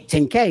about to make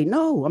 10K.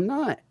 No, I'm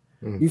not.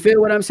 You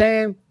feel what I'm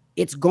saying?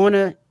 It's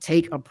gonna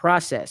take a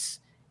process.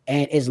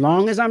 And as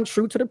long as I'm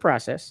true to the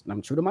process, and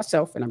I'm true to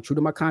myself, and I'm true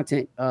to my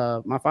content,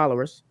 my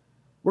followers,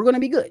 we're gonna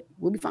be good.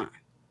 We'll be fine.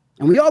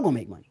 And we all gonna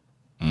make money.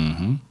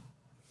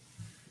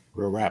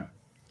 Real rap.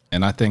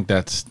 And I think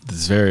that's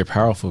very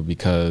powerful,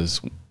 because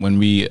when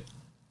we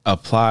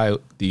apply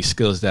these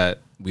skills that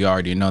we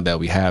already know that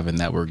we have and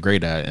that we're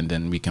great at, and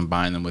then we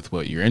combine them with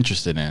what you're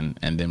interested in,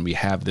 and then we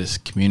have this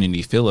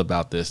community feel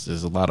about this,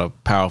 there's a lot of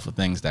powerful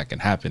things that can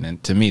happen.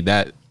 And to me,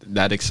 that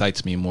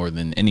excites me more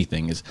than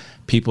anything, is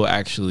people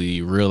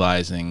actually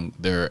realizing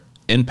their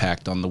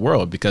impact on the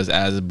world. Because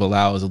as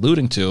Bilal was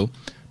alluding to,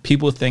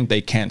 people think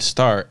they can't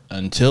start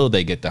until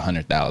they get the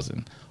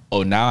 100,000.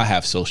 Oh, now I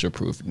have social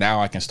proof.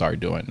 Now I can start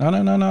doing it.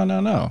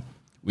 No.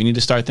 We need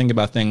to start thinking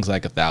about things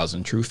like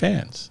 1,000 true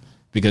fans,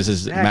 because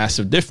it's a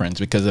massive difference.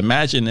 Because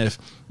imagine if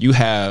you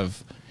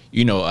have,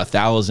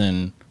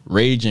 1,000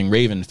 raging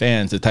Raven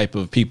fans, the type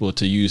of people,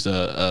 to use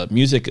a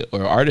music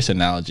or artist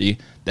analogy,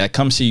 that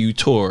come see you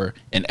tour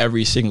in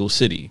every single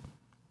city.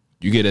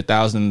 You get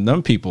 1,000 of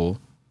them people.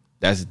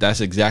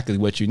 That's exactly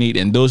what you need.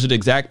 And those are the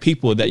exact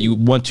people that you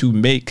want to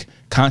make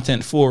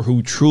content for,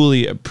 who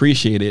truly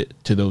appreciate it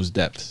to those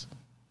depths.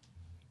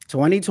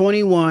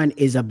 2021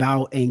 is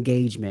about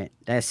engagement.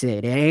 That's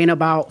it. It ain't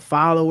about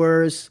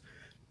followers.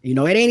 It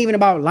ain't even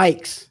about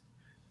likes.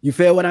 You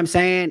feel what I'm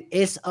saying?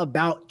 It's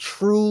about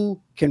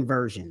true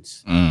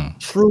conversions.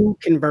 True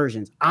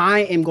conversions.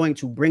 I am going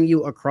to bring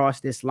you across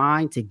this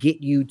line to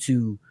get you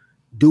to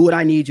do what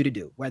I need you to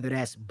do. Whether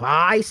that's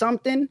buy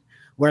something,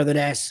 whether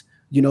that's,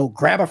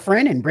 grab a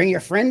friend and bring your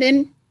friend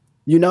in.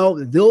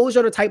 Those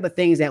are the type of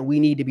things that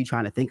we need to be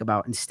trying to think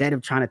about, instead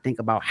of trying to think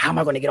about how am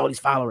I going to get all these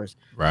followers.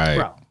 Right.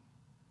 Bro,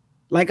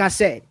 like I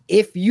said,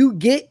 if you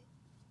get,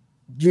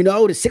 the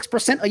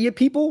 6% of your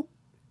people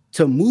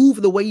to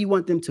move the way you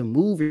want them to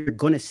move, you're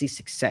going to see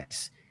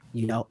success,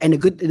 And the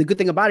good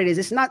thing about it is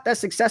it's not that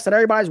success that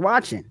everybody's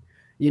watching.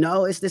 You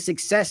know, it's the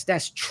success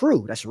that's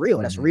true, that's real,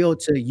 that's real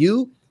to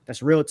you,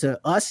 that's real to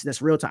us,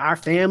 that's real to our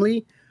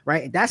family,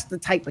 right? That's the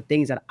type of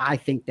things that I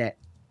think that,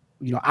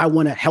 you know, I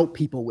want to help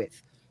people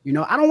with. You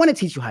know, I don't want to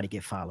teach you how to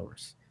get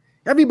followers.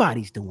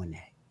 Everybody's doing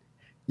that.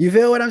 You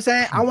feel what I'm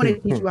saying? I want to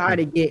teach you how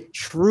to get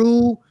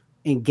true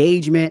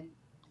engagement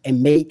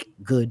and make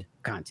good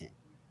content.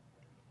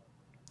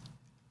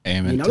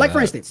 Amen. You know, like for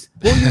instance,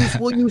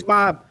 we'll use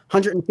my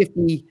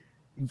 150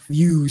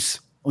 views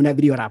on that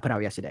video that I put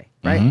out yesterday,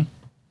 right? Mm-hmm.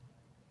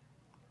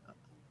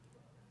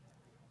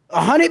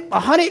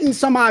 100 and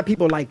some odd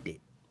people liked it,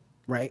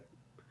 right?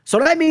 So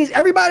that means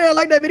everybody that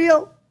liked that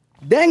video,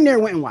 dang near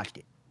went and watched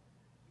it.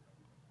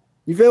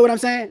 You feel what I'm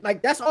saying?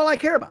 Like, that's all I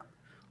care about.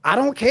 I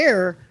don't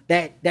care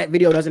that that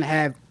video doesn't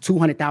have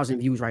 200,000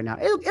 views right now.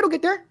 It'll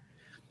get there.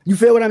 You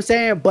feel what I'm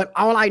saying? But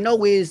all I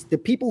know is the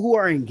people who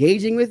are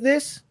engaging with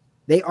this,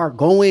 they're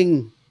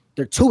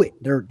to it.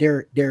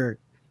 They're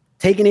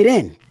taking it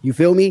in. You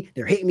feel me?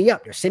 They're hitting me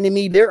up. They're sending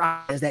me their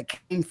eyes that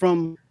came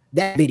from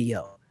that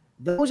video.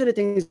 Those are the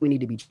things we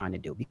need to be trying to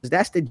do, because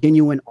that's the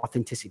genuine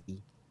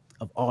authenticity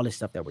of all this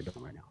stuff that we're doing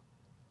right now.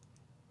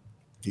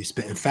 You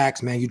spitting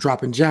facts, man. You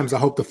dropping gems. I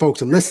hope the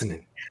folks are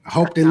listening. I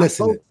hope they're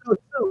listening.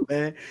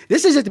 Man.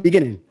 This is just the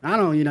beginning. I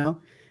don't, you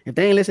know, if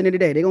they ain't listening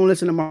today, they're going to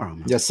listen tomorrow,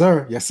 man. Yes,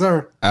 sir. Yes,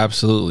 sir.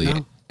 Absolutely. You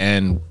know?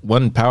 And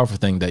one powerful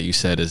thing that you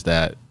said is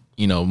that,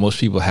 you know, most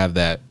people have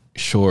that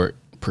short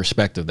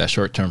perspective, that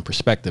short-term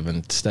perspective,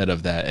 instead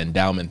of that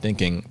endowment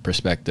thinking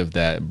perspective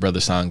that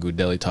Brother Sangu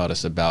Deli taught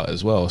us about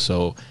as well.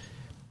 So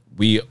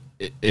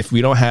if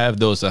we don't have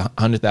those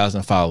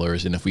 100,000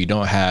 followers, and if we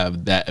don't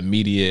have that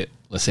immediate,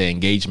 let's say,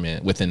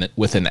 engagement within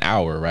an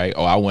hour, right?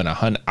 Oh, I want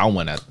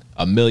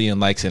a million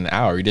likes in an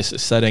hour. You're just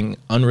setting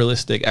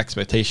unrealistic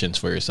expectations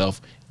for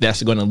yourself.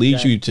 That's going to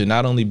lead you to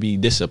not only be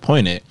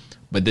disappointed,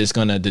 but it's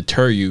going to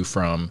deter you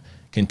from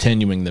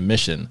continuing the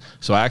mission.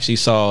 So I actually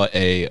saw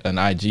an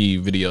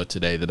IG video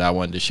today that I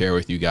wanted to share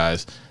with you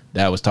guys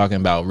that was talking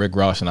about Rick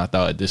Ross, and I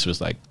thought this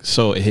was like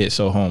it hit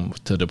so home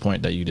to the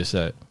point that you just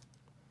said.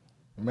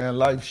 Man,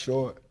 life's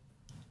short.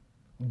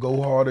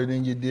 Go harder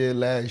than you did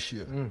last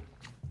year.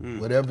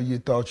 Whatever you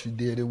thought you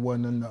did, it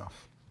wasn't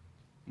enough.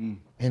 And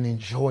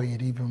enjoy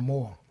it even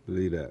more.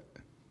 Believe that.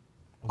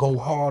 Go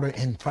harder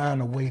and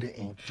find a way to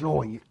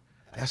enjoy it.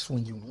 That's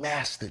when you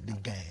mastered the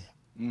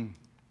game.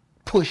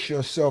 Push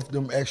yourself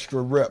them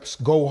extra reps.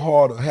 Go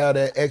harder. Have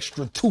that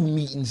extra 2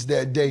 meetings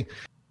that day.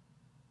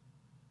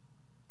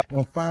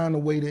 And find a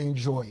way to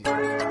enjoy it.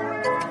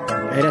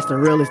 Hey, that's the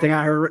realest thing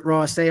I heard Rick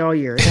Ross say all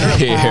year.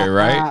 Yeah,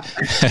 right?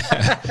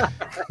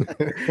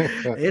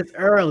 It's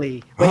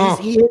early. But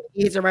he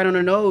hits it right on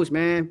the nose,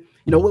 man.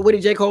 You know, what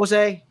did J. Cole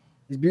say?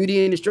 It's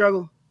beauty in the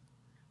struggle.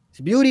 It's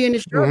beauty in the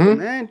struggle,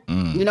 man.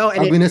 You know,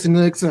 and ugliness in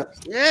the success.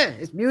 Yeah,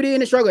 it's beauty in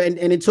the struggle. And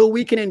until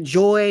we can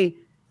enjoy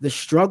the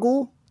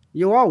struggle,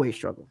 you'll always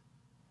struggle.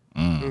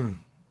 You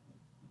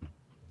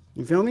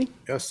feel me?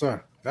 Yes,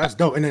 sir. That's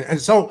dope. And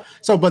so,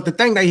 but the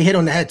thing that you hit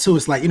on the head too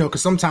is like, you know,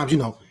 because sometimes, you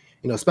know,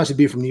 especially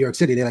being from New York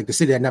City, they're like the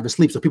city that never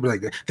sleeps. So people are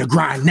like the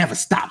grind never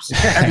stops.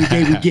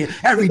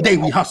 Every day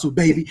we hustle,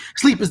 baby.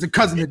 Sleep is the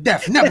cousin of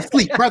death. Never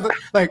sleep, brother.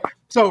 Like,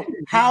 so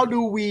how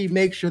do we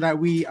make sure that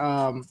we,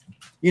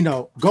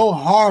 go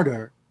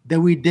harder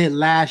than we did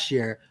last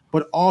year,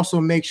 but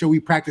also make sure we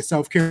practice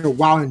self-care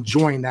while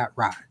enjoying that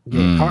ride?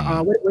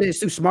 What is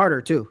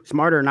smarter too?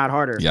 Smarter, not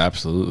harder. Yeah,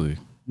 absolutely.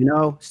 You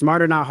know,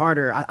 smarter, not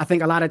harder. I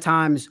think a lot of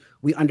times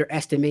we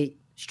underestimate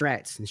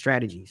strats and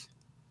strategies.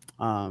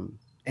 And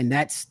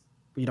that's,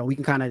 you know, we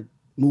can kind of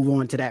move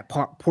on to that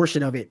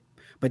portion of it,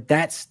 but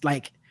that's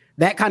like,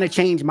 that kind of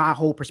changed my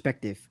whole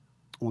perspective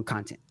on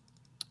content.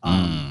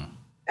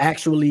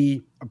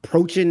 Actually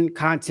approaching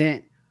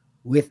content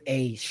with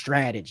a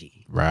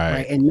strategy,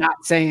 right? And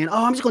not saying,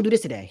 oh, I'm just going to do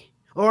this today,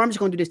 or I'm just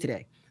going to do this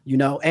today, you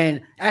know?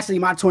 And actually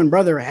my twin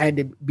brother had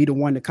to be the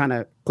one to kind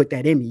of put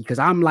that in me, because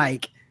I'm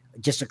like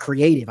just a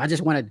creative. I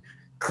just want to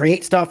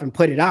create stuff and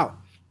put it out.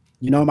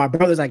 You know, my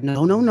brother's like,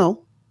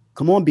 no.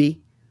 Come on,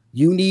 B.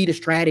 You need a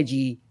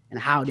strategy and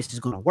how this is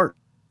going to work.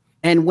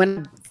 And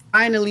when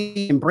I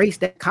finally embraced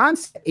that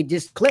concept, it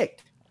just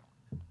clicked.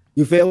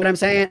 You feel what I'm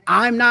saying?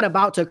 I'm not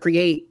about to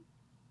create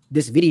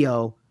this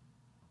video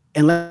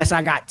unless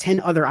I got 10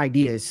 other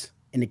ideas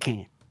in the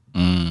can.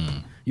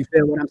 You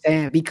feel what I'm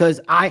saying?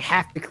 Because I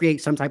have to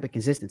create some type of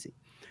consistency.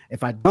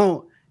 If I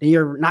don't, then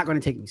you're not going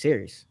to take me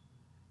serious,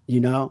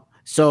 you know?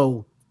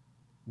 So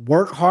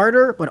work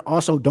harder, but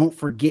also don't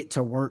forget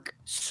to work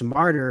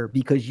smarter,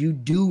 because you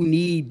do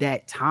need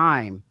that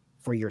time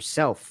for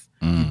yourself.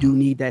 You do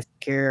need that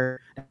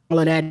care. All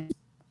of that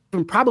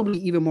is probably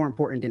even more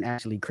important than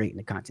actually creating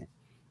the content.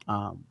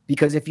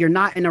 Because if you're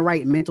not in the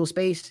right mental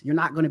space, you're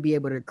not going to be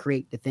able to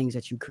create the things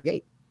that you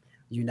create.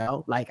 You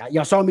know, like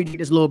y'all saw me drink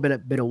this little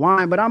bit of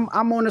wine, but I'm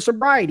on a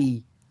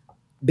sobriety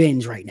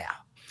binge right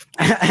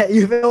now.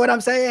 You feel what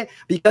I'm saying?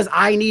 Because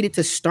I needed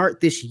to start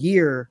this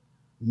year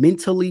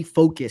mentally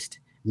focused,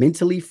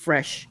 mentally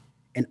fresh,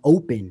 and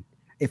open.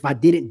 If I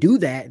didn't do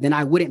that, then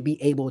I wouldn't be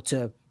able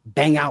to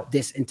bang out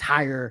this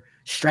entire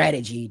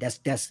strategy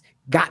that's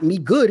got me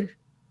good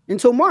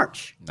until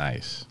March.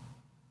 Nice.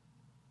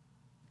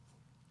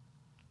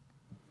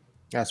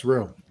 That's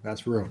real.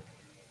 That's real.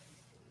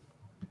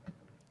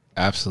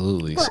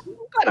 Absolutely. I'm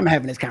glad I'm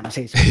having this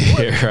conversation.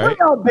 Yeah, right? Where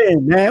y'all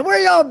been, man? Where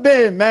y'all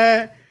been,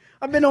 man?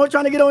 I've been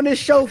trying to get on this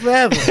show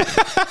forever.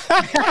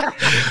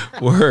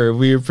 Word,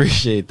 we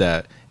appreciate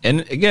that.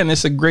 And again,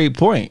 it's a great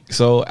point.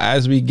 So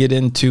as we get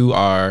into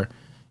our,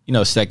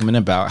 segment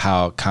about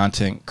how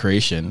content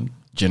creation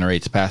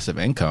generates passive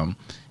income,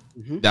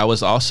 that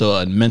was also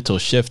a mental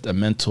shift, a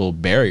mental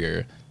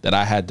barrier that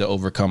I had to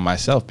overcome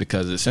myself,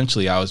 because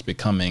essentially I was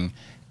becoming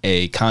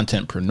a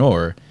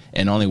contentpreneur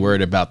and only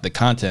worried about the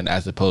content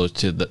as opposed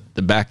to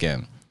the back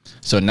end.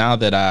 So now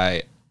that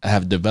I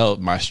have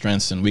developed my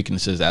strengths and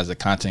weaknesses as a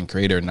content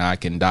creator, now I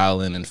can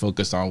dial in and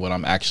focus on what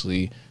I'm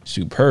actually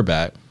superb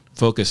at,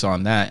 focus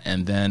on that,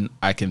 and then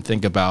I can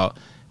think about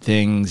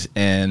things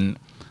in,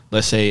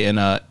 let's say, in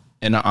an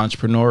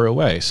entrepreneurial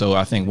way. So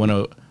I think one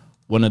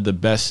of the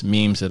best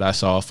memes that I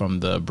saw from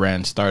the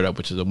brand Startup,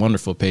 which is a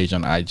wonderful page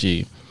on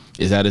IG,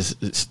 is that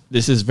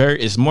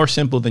it's more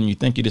simple than you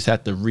think. You just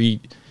have to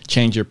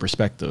change your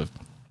perspective,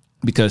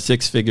 because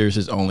six figures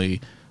is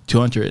only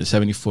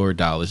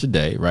 $274 a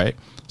day, right?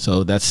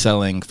 So that's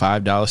selling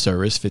 $5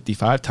 service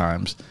 55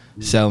 times,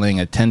 selling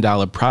a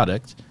 $10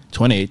 product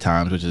 28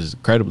 times, which is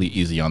incredibly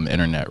easy on the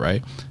internet,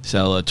 right?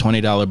 Sell a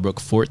 $20 book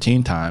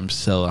 14 times,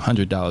 sell a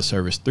 $100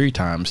 service 3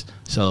 times,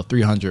 sell a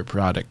 $300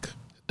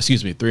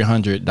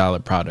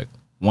 product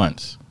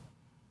once.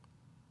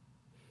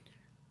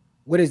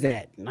 What is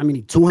that? I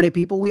mean, 200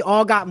 people. We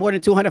all got more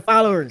than 200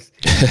 followers.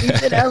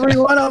 Each and every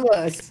one of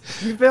us.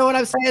 You feel what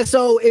I'm saying?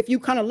 So if you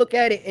kind of look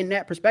at it in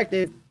that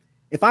perspective,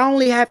 if I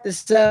only have to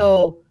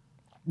sell,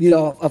 a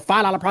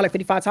 $5 product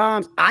 55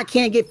 times, I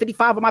can't get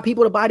 55 of my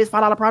people to buy this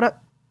 $5 product,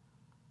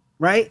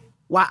 right?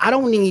 Well, I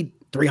don't need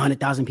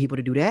 300,000 people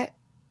to do that.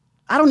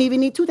 I don't even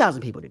need 2,000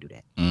 people to do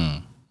that.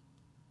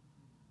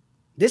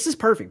 This is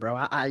perfect,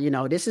 bro.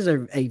 This is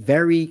a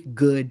very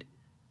good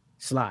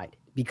slide,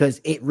 because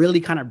it really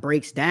kind of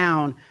breaks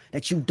down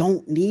that you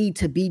don't need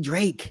to be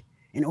Drake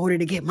in order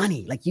to get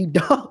money. Like you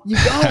don't.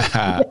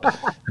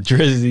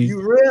 Drizzy.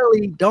 You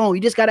really don't.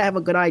 You just got to have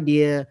a good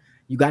idea.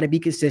 You got to be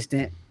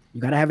consistent. You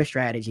got to have a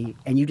strategy,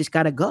 and you just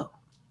got to go.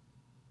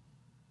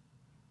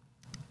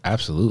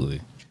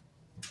 Absolutely.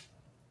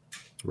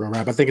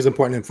 Right. I think it's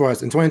important for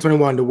us in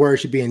 2021. The word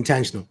should be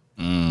intentional.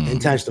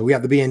 Intentional. We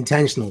have to be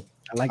intentional.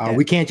 I like that.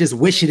 We can't just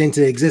wish it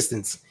into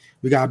existence.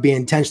 We gotta be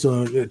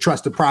intentional and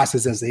trust the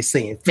process, as they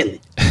say in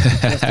Philly.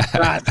 Trust the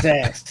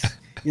process.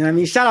 You know what I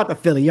mean? Shout out to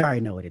Philly. You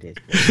already know what it is.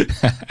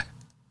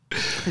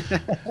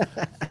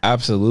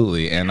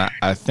 Absolutely. And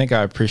I think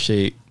I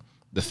appreciate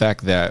the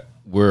fact that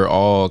we're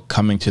all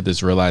coming to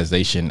this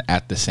realization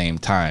at the same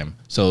time.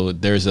 So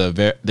there's a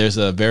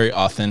very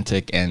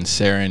authentic and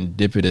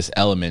serendipitous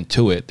element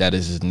to it that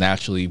is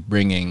naturally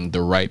bringing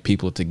the right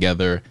people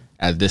together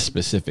at this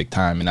specific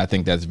time. And I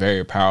think that's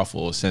very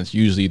powerful, since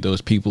usually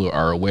those people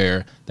are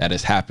aware that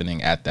it's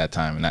happening at that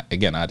time. And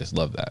I just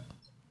love that.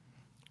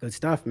 Good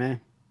stuff, man.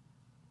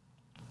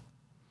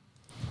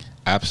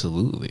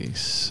 Absolutely.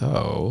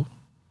 So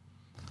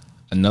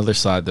another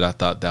slide that I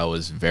thought that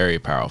was very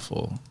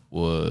powerful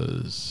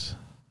was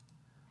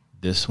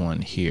this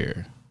one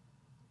here.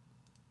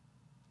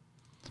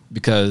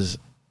 Because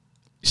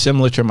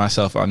similar to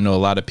myself, I know a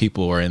lot of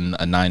people are in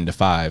a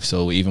 9-to-5.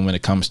 So even when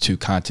it comes to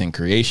content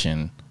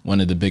creation, one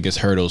of the biggest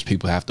hurdles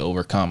people have to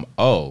overcome,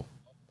 I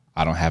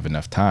don't have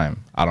enough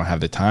time. I don't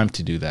have the time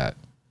to do that.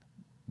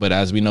 But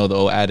as we know, the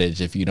old adage,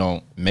 if you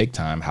don't make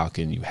time, how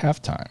can you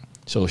have time?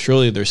 So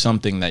surely there's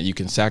something that you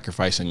can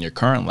sacrifice in your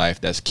current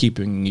life that's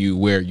keeping you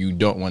where you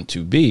don't want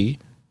to be,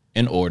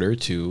 in order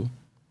to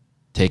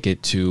take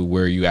it to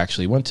where you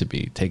actually want to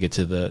be. Take it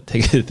to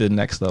the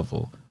next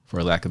level,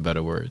 for lack of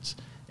better words.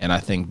 And I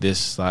think this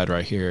slide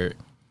right here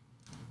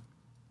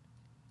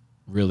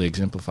really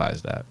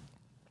exemplifies that.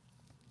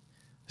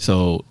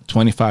 So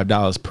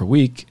 $25 per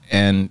week,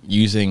 and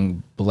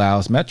using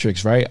Bilal's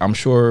metrics, right? I'm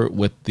sure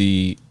with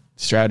the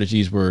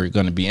strategies we're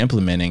going to be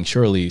implementing,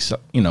 surely,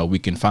 we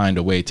can find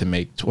a way to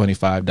make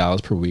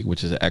 $25 per week,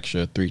 which is an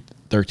extra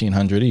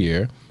 $1,300 a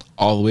year,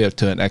 all the way up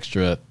to an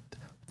extra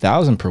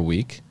 $1,000 per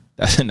week.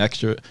 That's an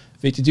extra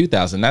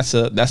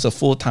 $52,000. That's a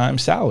full-time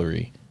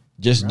salary.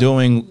 Just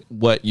doing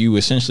what you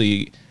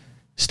essentially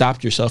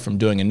stopped yourself from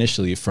doing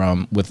initially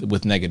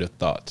with negative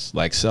thoughts,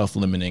 like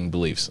self-limiting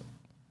beliefs.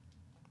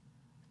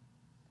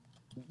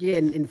 Yeah,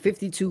 in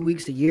 52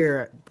 weeks a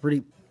year,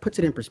 pretty puts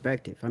it in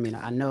perspective. I mean,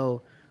 I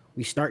know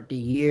we start the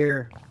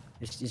year,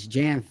 it's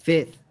Jan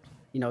 5th,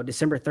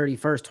 December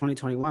 31st,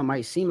 2021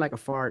 might seem like a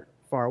far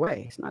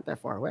away. It's not that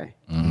far away.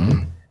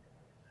 Mm-hmm.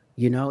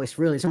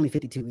 It's only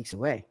 52 weeks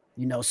away,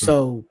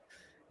 so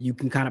you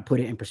can kind of put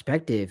it in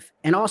perspective.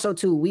 And also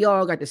too, we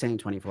all got the same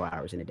 24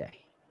 hours in a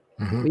day.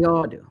 Mm-hmm. We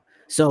all do.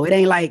 So it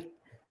ain't like,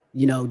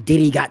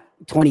 Diddy got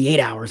 28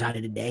 hours out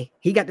of the day.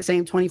 He got the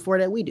same 24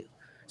 that we do.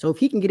 So if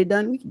he can get it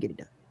done, we can get it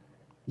done.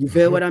 You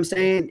feel what I'm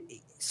saying?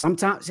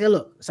 Sometimes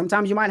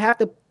you might have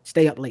to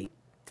stay up late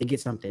to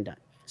get something done.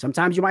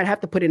 Sometimes you might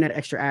have to put in that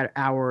extra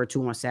hour or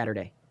two on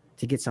Saturday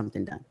to get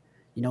something done,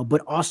 you know,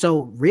 but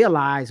also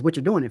realize what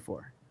you're doing it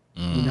for.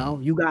 You know,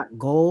 you got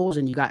goals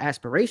and you got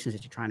aspirations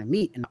that you're trying to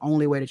meet. And the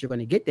only way that you're going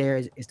to get there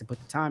is to put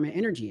the time and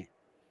energy in.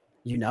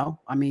 You know,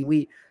 I mean,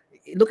 we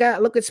look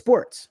at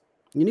sports.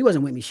 You know, he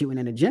wasn't with me shooting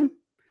in the gym.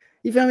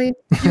 You feel me?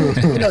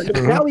 You know,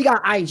 now we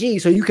got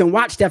IG, so you can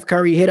watch Steph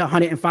Curry hit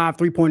 105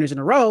 3-pointers in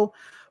a row.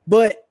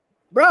 But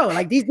bro,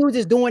 like these dudes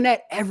is doing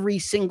that every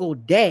single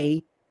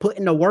day,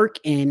 putting the work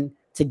in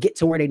to get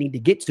to where they need to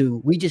get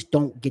to. We just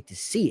don't get to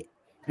see it.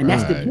 And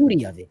that's the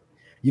beauty of it.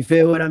 You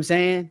feel what I'm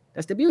saying?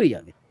 That's the beauty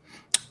of it.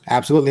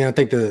 Absolutely. And I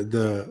think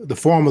the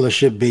formula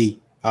should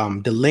be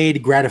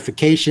delayed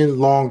gratification,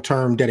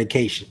 long-term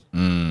dedication.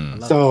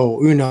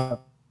 So, you know,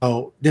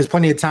 there's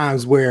plenty of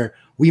times where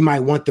we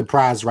might want the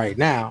prize right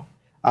now,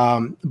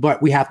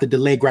 but we have to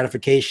delay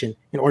gratification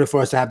in order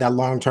for us to have that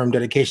long-term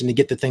dedication to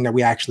get the thing that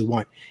we actually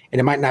want. And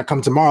it might not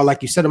come tomorrow.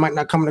 Like you said, it might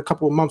not come in a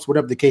couple of months,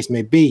 whatever the case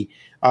may be.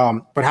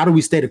 But how do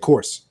we stay the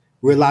course?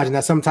 Realizing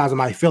that sometimes it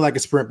might feel like a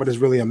sprint, but it's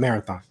really a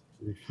marathon.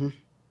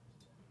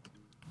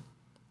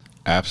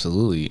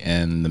 Absolutely.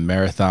 And the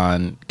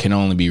marathon can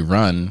only be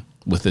run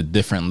with a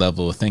different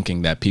level of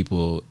thinking that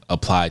people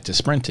apply to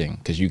sprinting,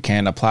 because you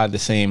can't apply the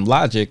same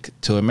logic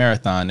to a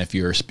marathon if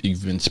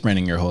you've been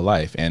sprinting your whole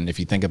life. And if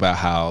you think about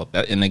how,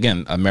 and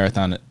again, a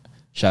marathon,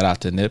 shout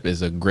out to Nip,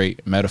 is a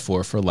great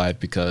metaphor for life,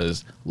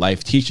 because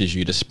life teaches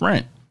you to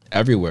sprint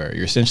everywhere.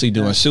 You're essentially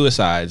doing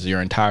suicides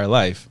your entire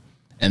life.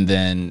 And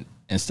then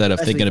instead of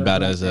thinking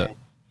about it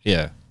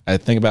I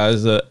think about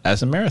it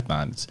as a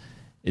marathon.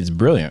 It's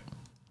brilliant.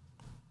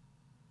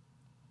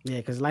 Yeah,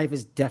 because life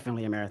is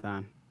definitely a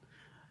marathon.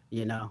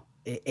 You know,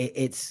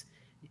 it's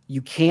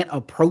you can't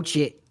approach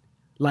it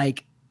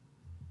like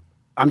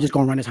I'm just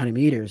going to run this 100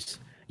 meters.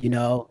 You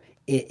know,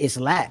 it's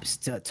laps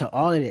to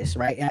all of this,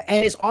 right?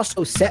 And it's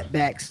also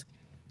setbacks,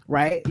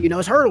 right? You know,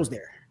 it's hurdles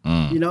there.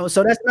 You know,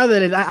 so that's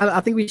another that I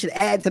think we should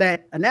add to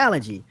that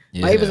analogy.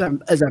 Yeah. Life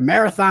is a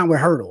marathon with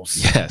hurdles.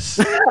 Yes.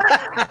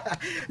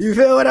 You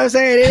feel what I'm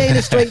saying? It ain't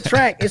a straight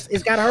track.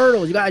 It's got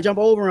hurdles. You got to jump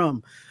over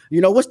them. You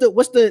know, what's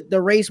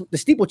the race, the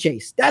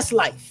steeplechase? That's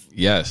life.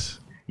 Yes.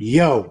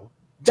 Yo,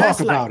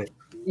 talk about it.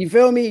 You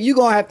feel me? You're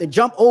going to have to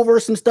jump over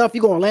some stuff.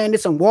 You're going to land in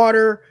some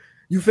water.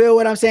 You feel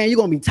what I'm saying? You're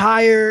going to be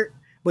tired,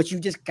 but you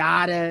just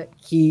got to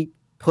keep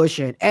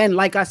pushing. And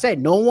like I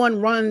said, no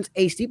one runs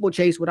a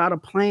steeplechase without a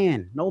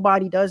plan.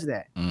 Nobody does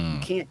that. You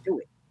can't do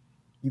it.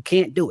 You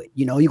can't do it.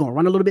 You know, you're going to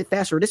run a little bit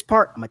faster this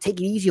part. I'm going to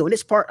take it easy on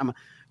this part.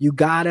 You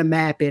got to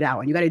map it out.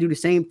 And you got to do the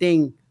same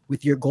thing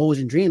with your goals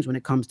and dreams when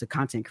it comes to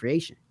content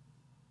creation.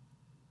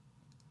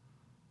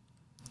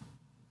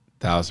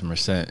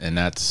 1000%. And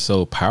that's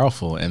so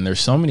powerful. And there's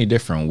so many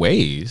different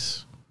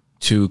ways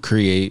to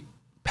create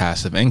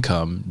passive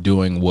income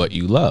doing what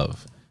you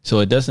love. So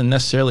it doesn't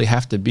necessarily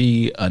have to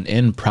be an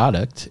end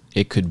product.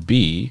 It could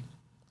be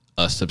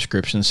a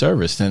subscription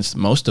service, since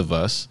most of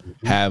us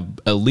have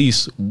at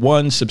least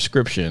one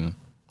subscription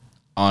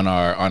on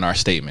our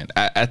statement.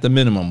 At the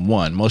minimum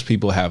one. Most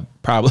people have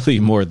probably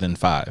more than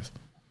 5.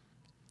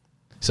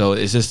 So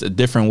it's just a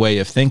different way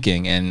of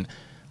thinking. And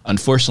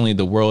unfortunately,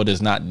 the world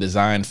is not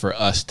designed for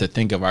us to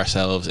think of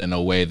ourselves in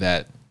a way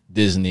that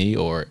Disney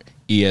or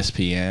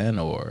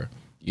ESPN or,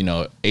 you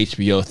know,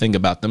 HBO think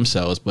about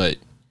themselves. But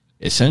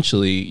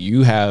essentially,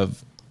 you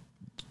have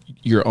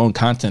your own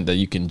content that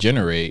you can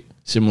generate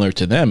similar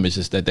to them. It's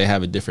just that they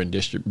have a different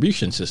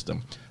distribution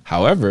system.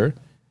 However,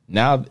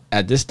 now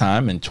at this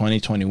time in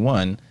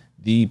 2021,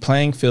 the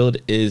playing field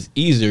is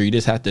easier. You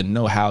just have to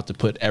know how to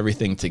put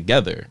everything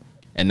together.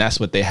 And that's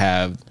what they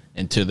have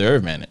into their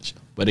advantage.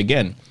 But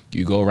again,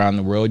 you go around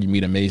the world, you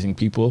meet amazing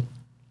people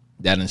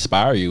that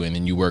inspire you, and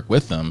then you work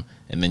with them,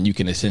 and then you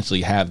can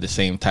essentially have the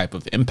same type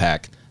of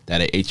impact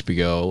that a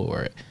HBO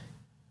or,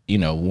 you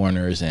know,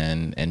 Warner's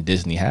and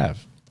Disney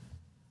have.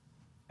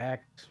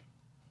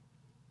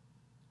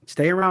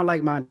 Stay around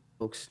like-minded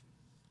folks.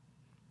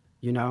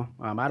 You know,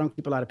 I don't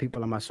keep a lot of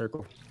people in my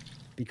circle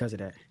because of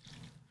that.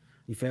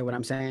 You feel what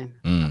I'm saying?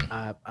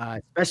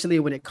 Especially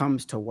when it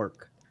comes to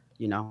work.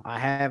 You know, I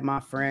have my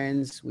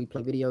friends, we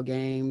play video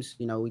games,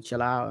 you know, we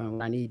chill out, and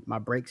when I need my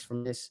breaks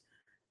from this,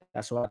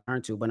 that's what I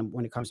turn to. But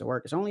when it comes to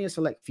work, it's only a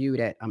select few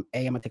that I'm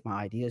gonna take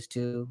my ideas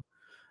to,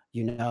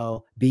 you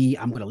know, B,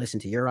 I'm gonna listen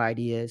to your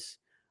ideas.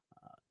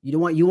 You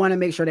want to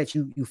make sure that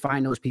you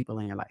find those people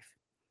in your life,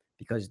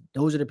 because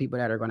those are the people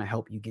that are going to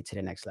help you get to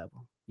the next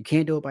level. You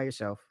can't do it by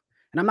yourself.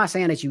 And I'm not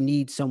saying that you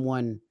need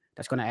someone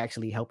that's going to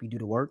actually help you do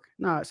the work.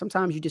 No,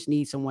 sometimes you just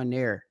need someone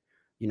there,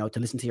 you know, to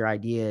listen to your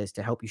ideas,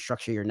 to help you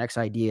structure your next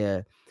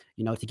idea,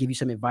 you know, to give you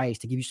some advice,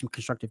 to give you some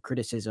constructive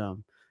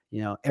criticism.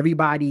 You know,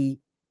 everybody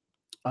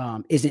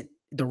isn't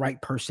the right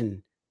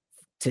person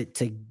to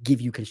give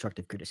you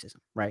constructive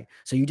criticism, right?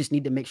 So you just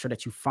need to make sure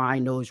that you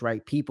find those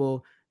right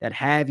people that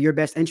have your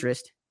best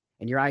interest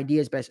and your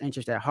idea's best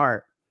interest at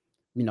heart,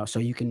 you know, so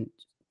you can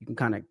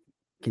kind of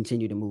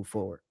continue to move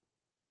forward.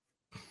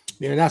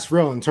 Yeah, that's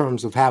real in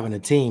terms of having a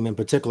team in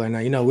particular. Now,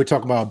 you know, we're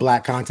talking about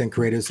Black content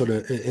creators, so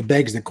it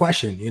begs the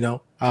question, you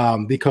know,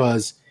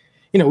 because,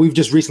 you know, we've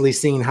just recently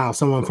seen how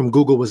someone from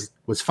Google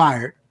was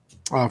fired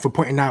for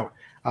pointing out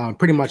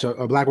pretty much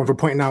a black one, for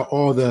pointing out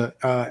all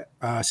the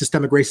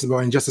systemic racism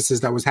or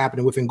injustices that was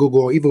happening within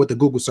Google, or even with the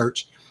Google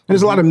search. And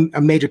there's a lot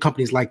of major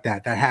companies like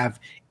that have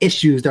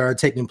issues that are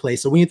taking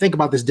place. So when you think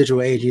about this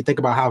digital age, you think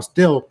about how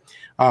still,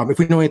 if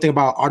we know anything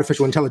about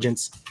artificial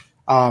intelligence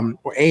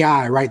or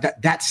AI, right,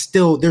 that's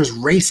still, there's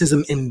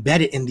racism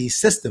embedded in these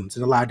systems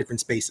in a lot of different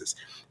spaces.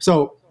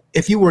 So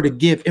if you were to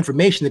give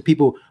information to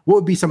people, what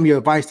would be some of your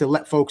advice to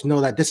let folks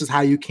know that this is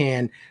how you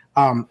can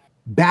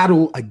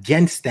battle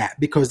against that?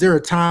 Because there are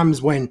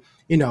times when,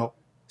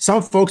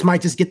 some folks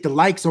might just get the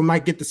likes or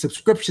might get the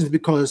subscriptions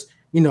because,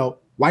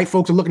 white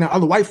folks are looking at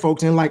other white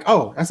folks and like,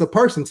 oh, that's a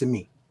person to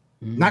me.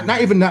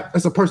 Not even that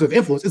as a person of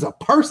influence, it's a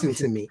person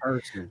to me.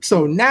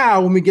 So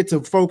now when we get to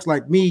folks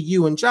like me,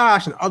 you, and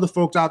Josh, and other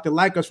folks out there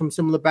like us from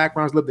similar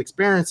backgrounds, lived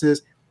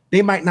experiences,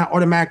 they might not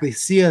automatically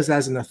see us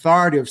as an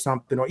authority of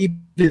something, or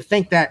even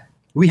think that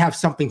we have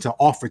something to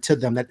offer to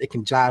them that they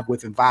can jive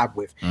with and vibe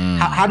with.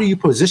 How do you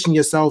position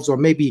yourselves, or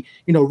maybe,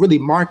 really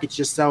market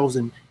yourselves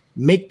and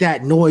make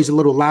that noise a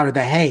little louder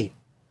that, hey,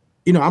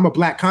 I'm a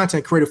black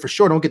content creator for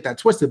sure. Don't get that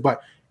twisted,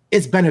 but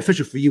it's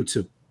beneficial for you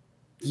too.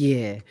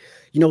 Yeah.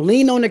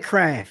 Lean on the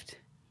craft.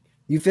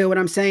 You feel what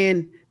I'm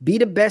saying? Be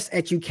the best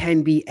that you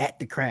can be at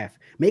the craft.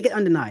 Make it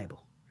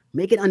undeniable.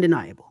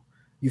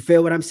 You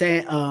feel what I'm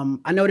saying?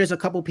 I know there's a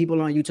couple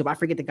people on YouTube. I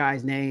forget the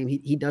guy's name.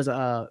 He does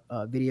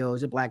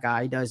videos, a black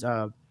guy. He does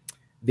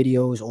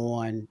videos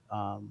on,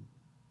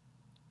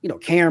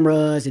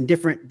 cameras and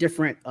different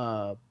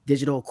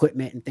digital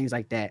equipment and things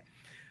like that.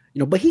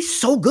 But he's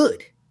so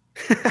good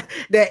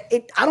that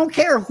I don't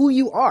care who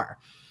you are.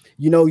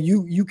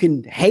 You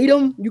can hate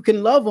him, you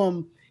can love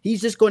him. He's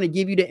just going to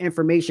give you the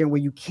information where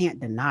you can't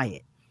deny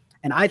it.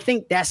 And I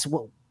think that's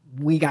what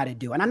we got to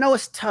do. And I know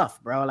it's tough,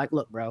 bro. Like,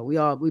 look, bro,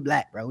 we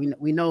black, bro.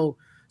 We know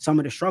some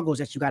of the struggles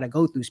that you got to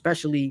go through,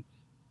 especially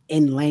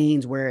in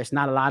lanes where it's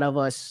not a lot of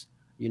us.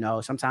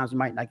 Sometimes we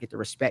might not get the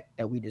respect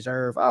that we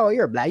deserve. Oh,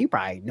 you're black. You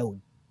probably know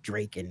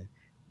Drake and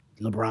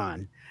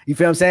LeBron. You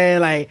feel what I'm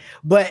saying? Like,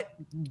 but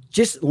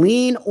just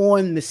lean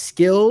on the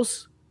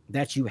skills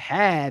that you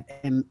have.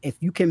 And if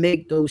you can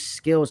make those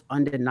skills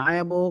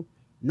undeniable,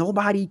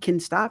 nobody can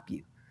stop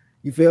you.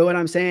 You feel what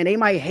I'm saying? They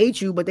might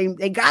hate you, but they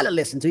got to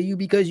listen to you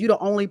because you're the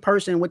only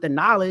person with the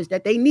knowledge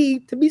that they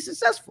need to be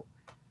successful.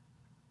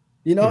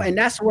 And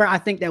that's where I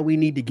think that we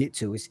need to get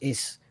to.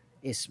 It's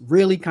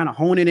really kind of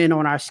honing in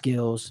on our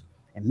skills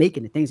and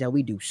making the things that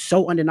we do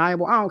so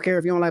undeniable. I don't care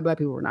if you don't like black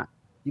people or not.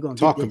 You're going to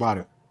talk about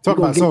it.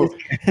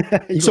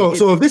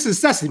 So if this is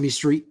Sesame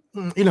Street,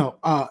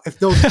 if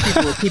those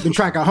people are keeping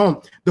track at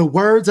home, the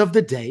words of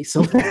the day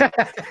so far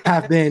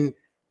have been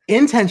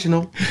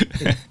intentional,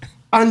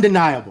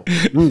 undeniable.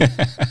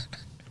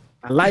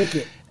 I like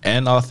it.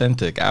 And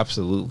authentic,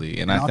 absolutely.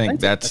 And I think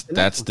that's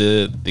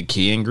the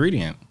key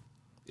ingredient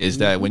is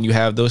that when you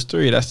have those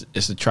three,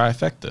 it's a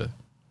trifecta.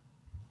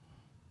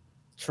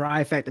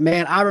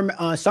 Man, I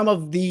remember some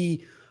of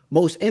the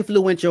most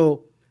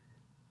influential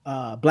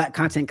black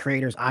content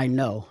creators I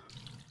know.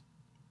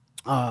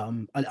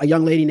 A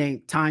young lady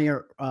named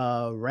Tanya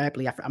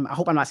Rapley. I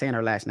hope I'm not saying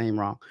her last name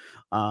wrong.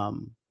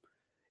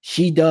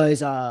 She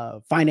does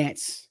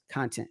finance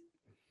content.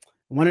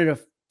 One of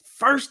the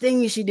first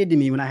things she did to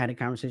me when I had a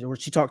conversation, or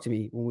she talked to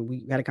me when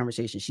we had a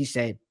conversation, she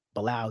said,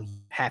 Bilal, you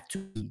have to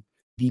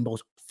be the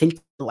most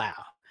authentic Bilal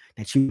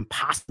that you can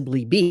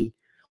possibly be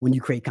when you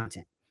create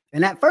content.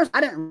 And at first,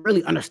 I didn't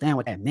really understand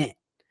what that meant.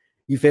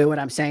 You feel what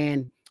I'm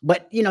saying?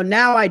 But,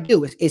 now I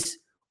do. It's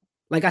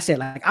like I said,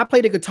 like I play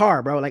the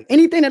guitar, bro. Like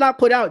anything that I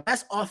put out,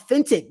 that's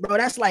authentic, bro.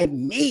 That's like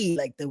me,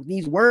 like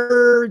these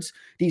words,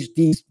 these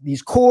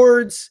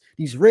chords,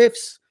 these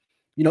riffs,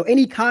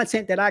 any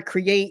content that I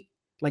create,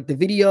 like the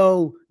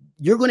video,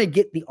 you're going to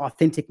get the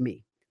authentic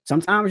me.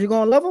 Sometimes you're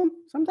going to love them.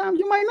 Sometimes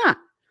you might not,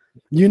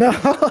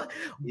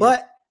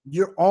 but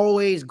you're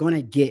always going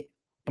to get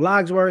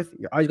Blogzworth.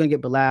 You're always going to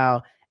get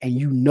Bilal, and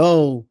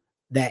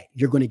that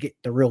you're going to get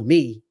the real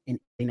me in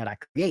anything that I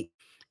create.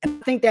 And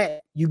I think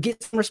that you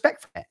get some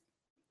respect for that.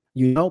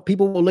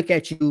 People will look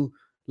at you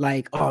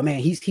like, oh man,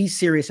 he's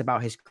serious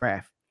about his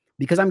craft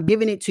because I'm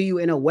giving it to you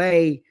in a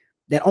way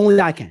that only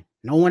I can.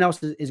 No one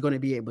else is going to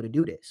be able to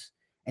do this.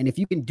 And if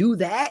you can do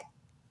that,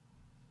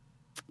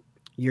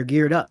 you're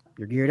geared up.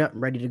 You're geared up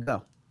and ready to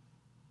go.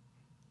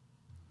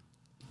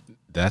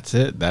 That's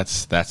it.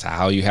 That's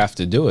how you have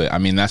to do it. I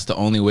mean, that's the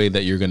only way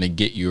that you're going to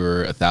get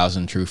your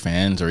 1,000 true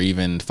fans or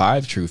even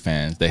 5 true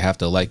fans. They have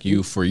to like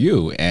you for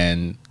you.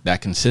 And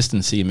that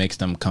consistency makes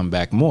them come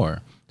back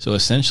more. So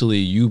essentially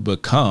you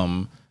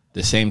become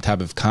the same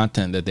type of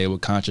content that they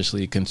would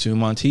consciously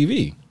consume on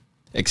TV,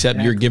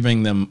 except you're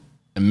giving them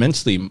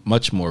immensely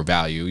much more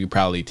value. You're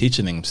probably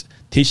teaching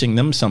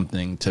them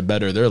something to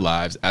better their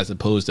lives as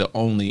opposed to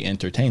only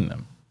entertain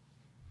them.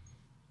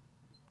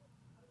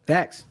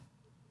 Facts.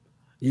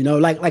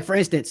 Like for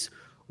instance,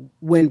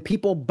 when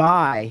people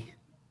buy,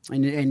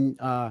 and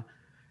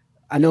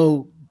I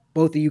know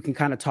both of you can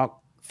kind of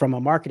talk from a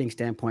marketing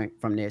standpoint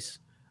from this.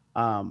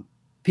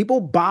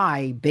 People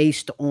buy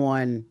based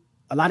on,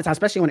 a lot of times,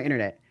 especially on the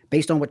internet,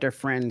 based on what their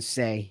friends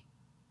say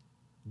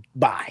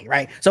buy,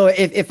 right? So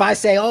if I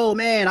say, oh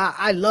man,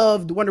 I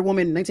loved Wonder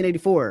Woman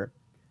 1984,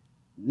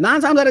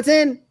 9 times out of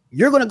 10,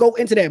 you're going to go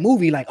into that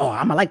movie like, oh,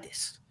 I'm gonna like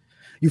this.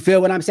 You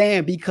feel what I'm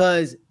saying?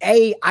 Because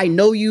I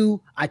know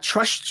you, I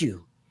trust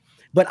you,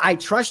 but I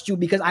trust you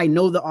because I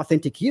know the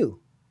authentic you,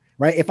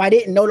 right? If I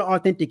didn't know the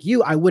authentic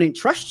you, I wouldn't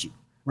trust you,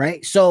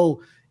 right?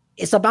 So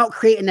it's about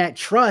creating that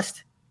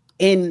trust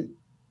in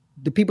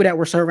the people that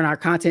we're serving our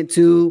content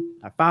to,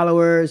 our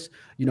followers,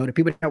 the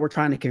people that we're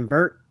trying to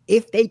convert.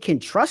 If they can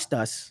trust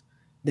us,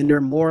 then they're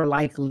more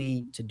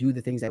likely to do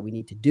the things that we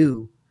need to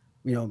do,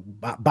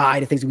 buy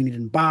the things that we need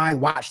to buy,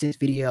 watch this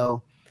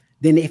video,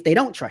 than if they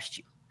don't trust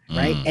you,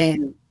 right?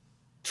 And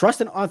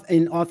trust and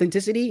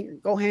authenticity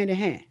go hand in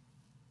hand.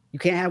 You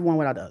can't have one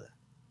without the other.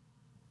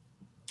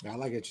 I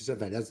like it. You said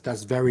that.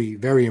 That's very,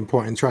 very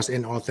important. Trust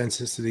and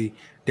authenticity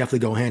definitely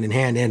go hand in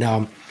hand. And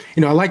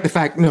I like the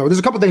fact, there's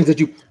a couple things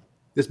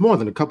there's more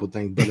than a couple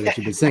things, brother, that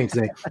you've been saying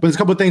today. But there's a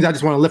couple of things I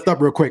just want to lift up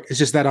real quick. It's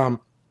just that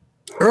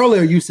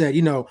earlier you said,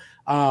 you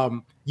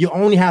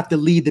only have to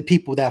lead the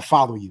people that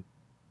follow you.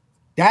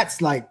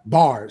 That's like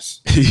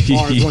bars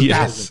 1,000.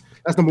 Yes.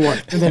 That's number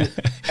one. And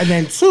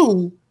then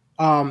two,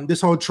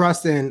 this whole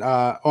trust and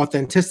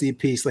authenticity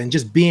piece, and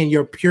just being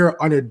your pure,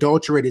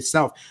 unadulterated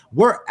self.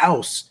 Where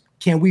else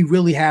can we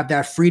really have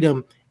that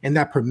freedom and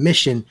that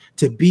permission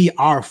to be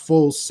our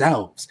full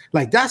selves?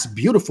 Like, that's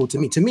beautiful to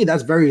me. To me,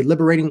 that's very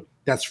liberating.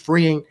 That's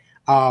freeing.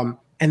 And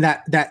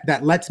that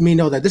lets me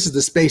know that this is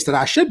the space that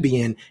I should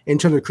be in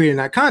terms of creating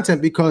that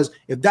content, because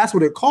if that's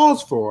what it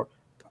calls for,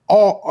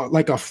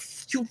 like a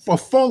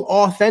full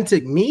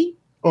authentic me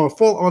or a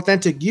full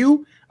authentic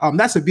you,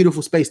 that's a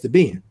beautiful space to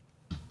be in.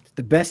 It's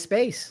the best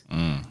space.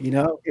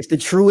 It's the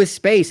truest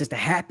space. It's the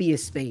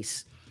happiest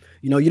space.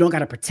 You don't got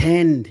to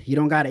pretend. You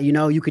don't got to,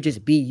 you could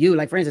just be you.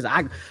 Like, for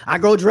instance, I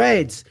grow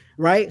dreads,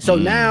 right? So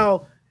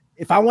now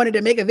if I wanted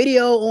to make a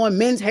video on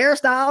men's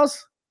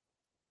hairstyles,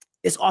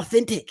 it's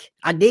authentic.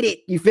 I did it.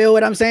 You feel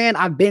what I'm saying?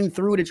 I've been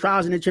through the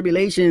trials and the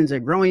tribulations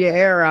of growing your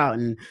hair out,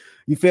 and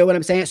you feel what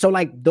I'm saying? So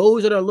like,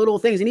 those are the little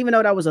things. And even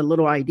though that was a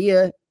little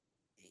idea,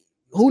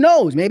 who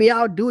knows? Maybe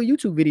I'll do a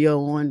YouTube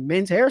video on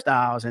men's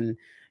hairstyles and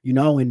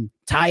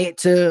tie it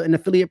to an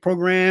affiliate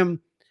program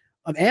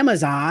of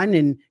Amazon,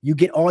 and you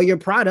get all your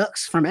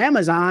products from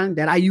Amazon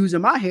that I use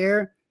in my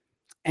hair,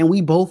 and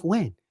we both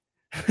win.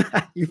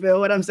 You feel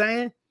what I'm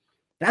saying?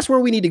 That's where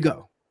we need to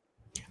go.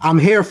 I'm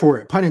here for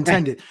it, pun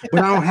intended,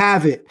 but I don't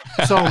have it.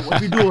 So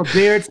if we do a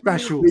beard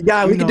special, we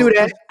can do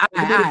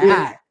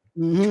that.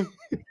 Mm-hmm.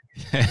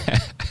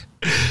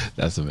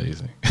 That's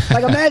amazing.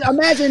 Like,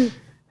 imagine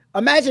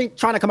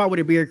trying to come out with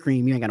a beard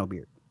cream. You ain't got no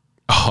beard.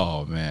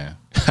 Oh man.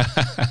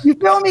 You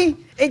feel me?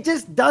 It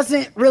just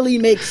doesn't really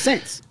make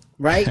sense,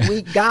 right?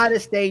 We gotta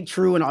stay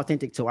true and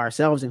authentic to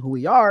ourselves and who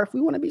we are if we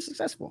want to be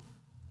successful.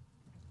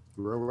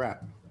 Real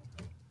rap.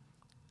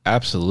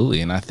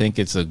 Absolutely. And I think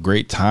it's a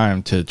great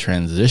time to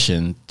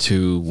transition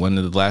to one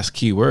of the last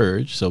key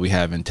words. So we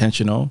have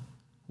intentional.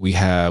 We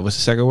have, what's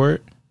the second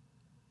word?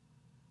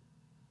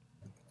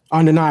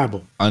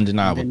 Undeniable.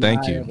 Undeniable.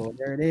 Thank you.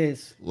 There it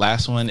is.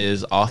 Last one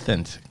is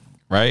authentic,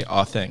 right?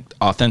 Authentic,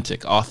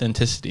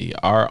 authenticity.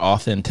 Our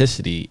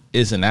authenticity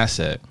is an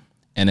asset,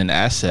 and an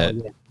asset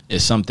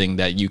is something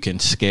that you can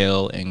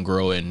scale and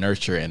grow and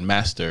nurture and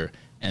master.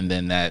 And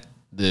then that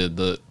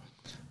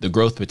the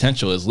growth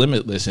potential is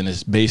limitless and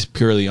is based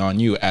purely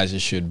on you, as it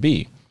should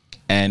be.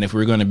 And if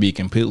we're going to be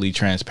completely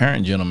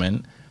transparent,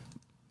 gentlemen,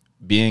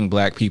 being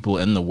black people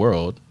in the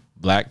world,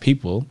 black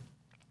people,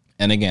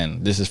 and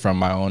again, this is from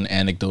my own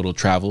anecdotal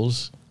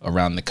travels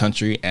around the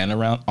country and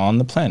around on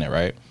the planet,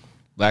 right?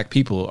 Black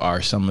people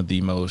are some of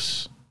the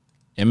most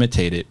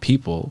imitated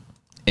people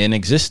in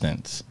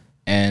existence.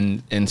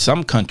 And in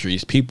some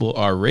countries, people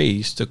are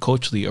raised to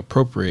culturally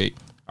appropriate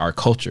our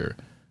culture.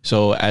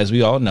 So as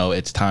we all know,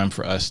 it's time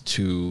for us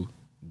to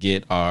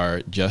get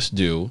our just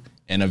due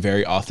in a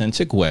very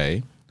authentic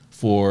way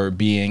for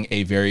being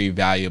a very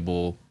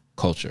valuable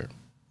culture.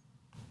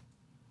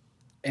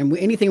 And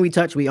anything we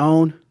touch, we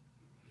own.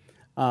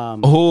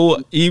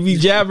 Evie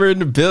Jabber in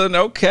the building.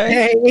 Okay.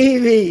 Hey,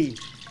 Evie.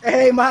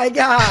 Hey, my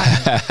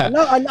God.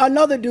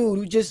 Another dude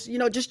who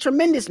just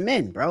tremendous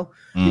men, bro.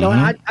 And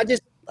I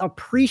just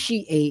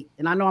appreciate,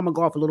 and I know I'm going to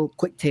go off a little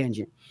quick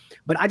tangent,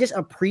 but I just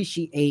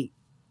appreciate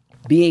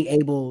being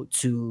able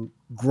to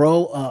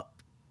grow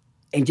up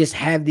and just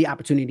have the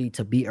opportunity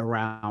to be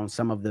around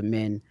some of the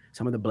men,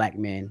 some of the black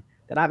men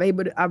that I've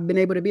been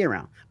able to be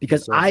around,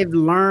 because I've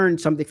learned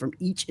something from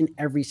each and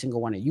every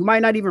single one of you. You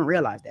might not even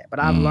realize that, but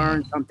I've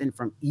learned something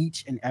from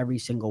each and every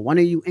single one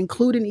of you,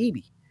 including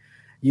Evie.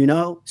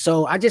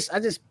 So I just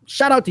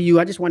shout out to you.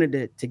 I just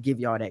wanted to give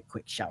y'all that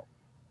quick shout.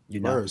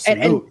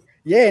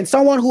 And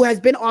someone who has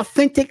been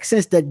authentic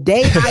since the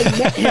day I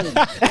met him.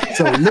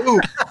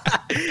 Salute.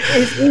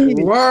 It's Evie.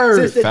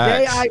 Since the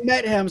day I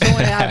met him,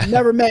 someone I've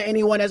never met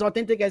anyone as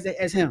authentic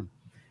as him.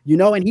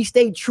 And he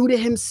stayed true to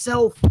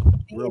himself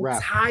the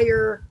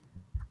entire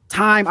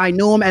time. I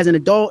knew him as an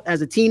adult,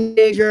 as a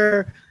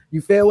teenager.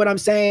 You feel what I'm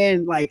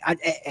saying? Like,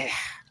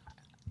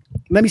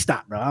 let me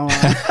stop, bro. You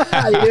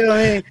know what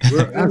I mean?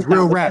 That's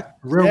real rap.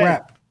 Real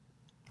rap.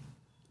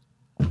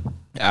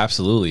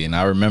 Absolutely. And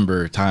I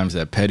remember times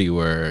at Petty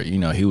where, you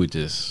know, he would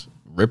just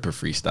rip a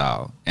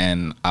freestyle.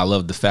 And I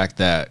love the fact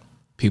that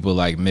people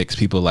like Mix,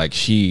 people like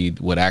Sheed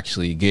would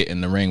actually get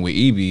in the ring with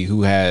EB,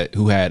 who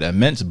had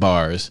immense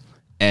bars,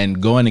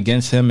 and going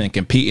against him and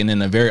competing in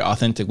a very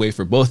authentic way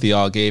for both of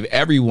y'all gave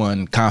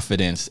everyone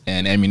confidence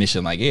and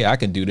ammunition. Like, yeah, I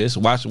can do this.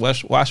 Watch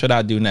what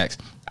I do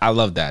next. I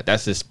love that.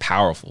 That's just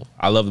powerful.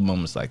 I love the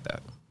moments like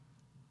that.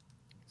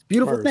 It's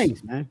beautiful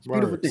things, man. It's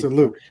beautiful things.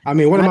 Salute. I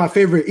mean, one of my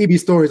favorite EB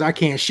stories I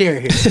can't share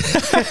here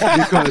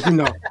because, you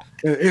know,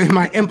 it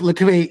might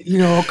implicate, you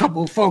know, a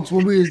couple of folks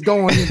when we was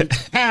going into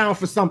town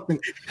for something.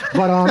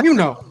 But you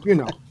know,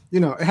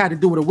 it had to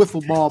do with a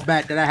wiffle ball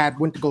bat that I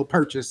went to go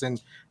purchase,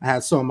 and I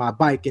had saw my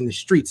bike in the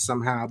streets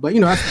somehow. But you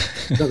know,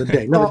 that's another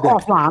day.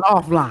 Offline.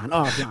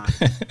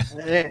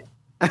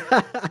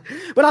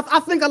 But I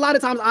think a lot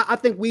of times I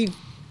think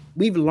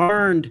we've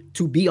learned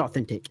to be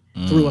authentic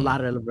through a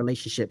lot of the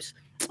relationships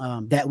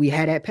that we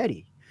had at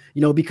Petty.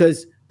 You know,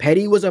 because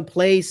Petty was a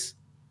place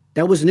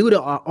that was new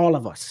to all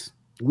of us.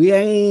 We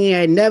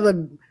had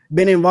never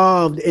been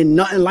involved in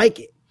nothing like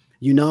it,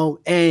 you know?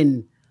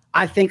 And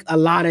I think a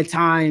lot of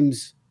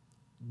times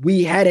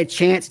we had a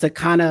chance to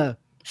kind of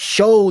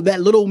show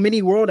that little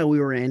mini world that we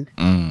were in,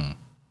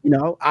 you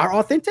know, our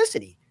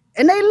authenticity.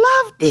 And they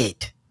loved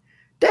it.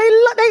 They ate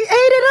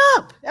it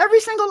up. Every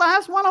single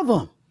last one of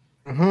them.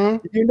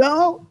 Mm-hmm. You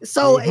know?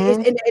 So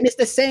it's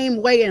the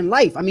same way in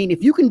life. I mean,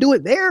 if you can do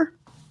it there,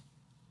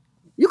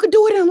 you can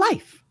do it in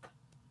life.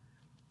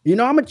 You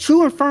know, I'm a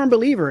true and firm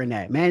believer in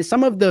that, man.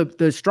 Some of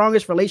the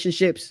strongest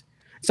relationships,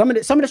 some of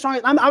the strongest,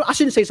 I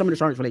shouldn't say some of the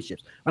strongest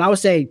relationships, but I would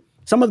say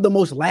some of the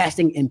most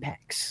lasting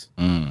impacts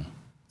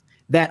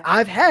that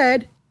I've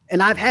had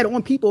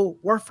on people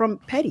were from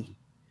Petty,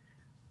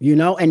 you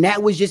know, and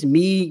that was just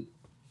me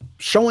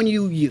showing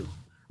you,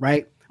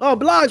 right? Oh,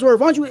 Blogzworth,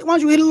 why don't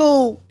you hit a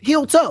little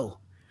heel toe?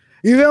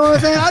 You feel what I'm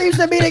saying? I used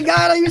to be the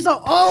guy that used to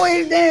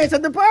always dance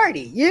at the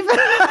party. You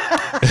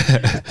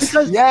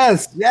feel?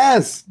 Yes.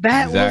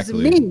 That was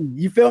me.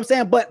 You feel what I'm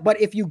saying? But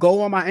if you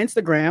go on my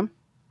Instagram, I'm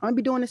gonna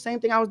be doing the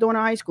same thing I was doing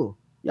in high school.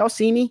 Y'all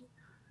see me?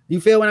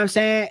 You feel what I'm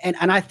saying?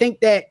 And I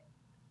think that,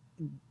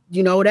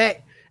 you know,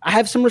 that I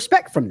have some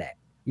respect from that.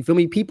 You feel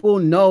me? People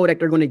know that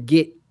they're gonna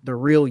get the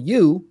real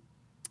you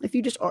if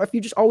you just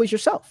always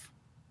yourself.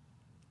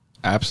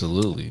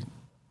 Absolutely.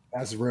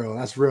 That's real.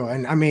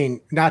 And I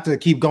mean, not to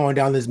keep going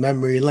down this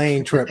memory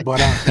lane trip, but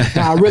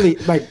I really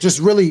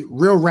really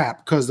real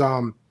rap, because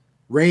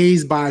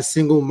raised by a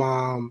single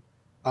mom,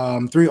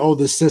 3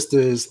 older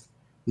sisters,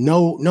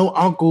 no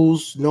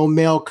uncles, no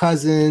male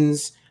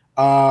cousins.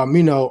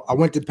 You know, I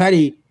went to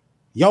Petty.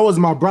 Yo was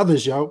my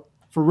brothers, yo,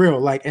 for real.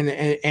 Like, and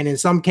in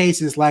some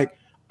cases, like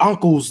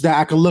uncles that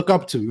I could look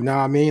up to. You know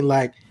what I mean?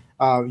 Like,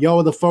 yo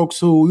are the folks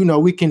who, you know,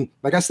 we can,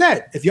 like I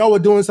said, if y'all were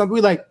doing something,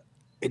 we like,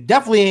 it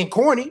definitely ain't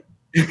corny.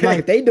 Like,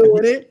 if they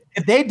doing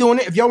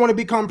it, if y'all want to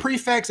become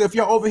prefects, if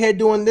you're over here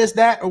doing this,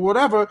 that, or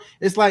whatever,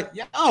 it's like,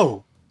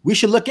 yo, we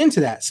should look into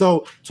that.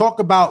 So talk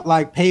about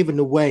like paving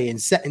the way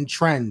and setting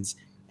trends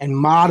and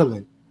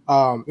modeling.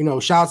 You know,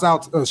 shout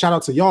out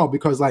to y'all,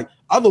 because like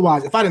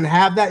otherwise, if I didn't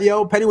have that,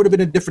 yo, Petty would have been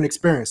a different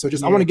experience. So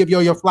just I want to give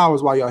y'all your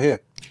flowers while y'all here.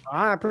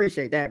 I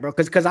appreciate that, bro,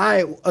 because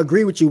I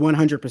agree with you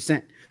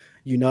 100%.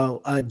 You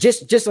know,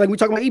 just like we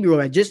talking about EB,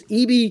 right? Just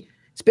EB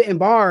spitting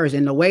bars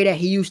and the way that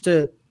he used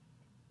to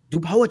do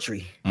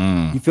poetry.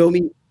 You feel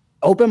me?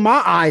 Open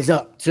my eyes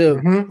up to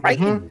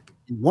writing,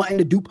 and wanting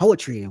to do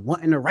poetry, and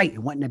wanting to write,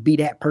 and wanting to be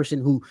that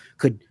person who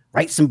could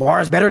write some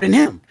bars better than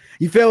him.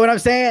 You feel what I'm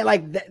saying?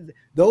 Like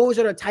those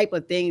are the type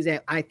of things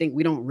that I think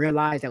we don't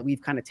realize that we've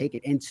kind of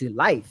taken into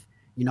life,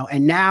 you know.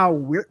 And now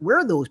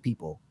we're those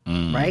people,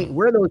 right?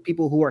 We're those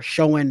people who are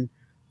showing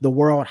the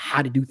world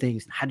how to do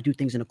things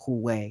in a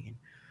cool way. And,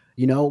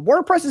 you know,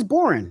 WordPress is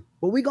boring,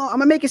 but I'm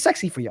gonna make it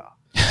sexy for y'all.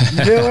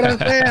 You feel what I'm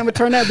saying? I'm gonna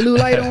turn that blue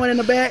light on in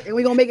the back, and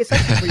we're gonna make it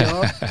sexy for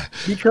y'all,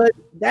 because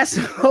that's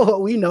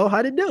what we know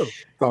how to do.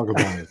 Talk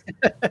about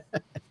it.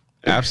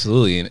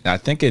 Absolutely. And I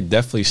think it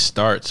definitely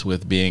starts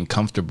with being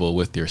comfortable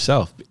with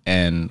yourself.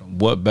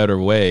 And what better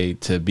way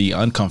to be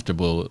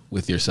uncomfortable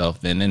with yourself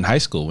than in high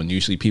school, when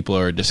usually people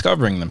are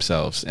discovering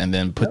themselves, and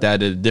then put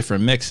that in a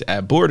different mix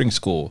at boarding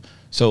school.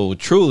 So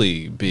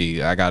truly,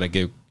 I gotta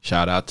give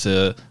shout out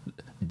to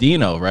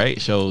Dino, right?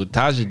 So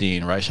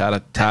Tajideen, right? Shout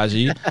out to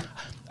Taji.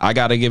 I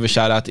got to give a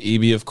shout out to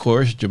EB, of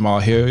course,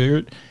 Jamal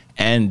Hilliard,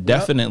 and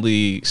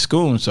definitely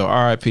Scoon. So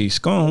RIP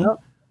Scoon,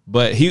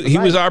 but he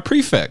was our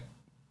prefect.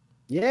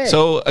 Yeah.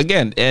 So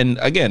again,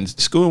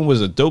 Scoon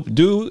was a dope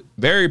dude,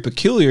 very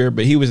peculiar,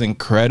 but he was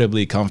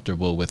incredibly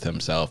comfortable with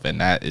himself, and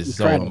that is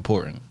so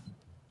important.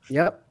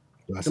 Yep.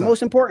 The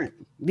most important.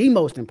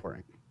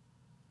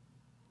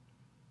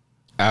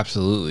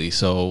 Absolutely.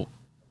 So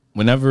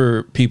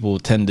whenever people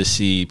tend to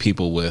see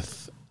people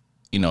with,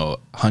 you know,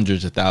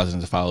 hundreds of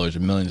thousands of followers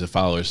or millions of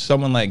followers,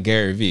 someone like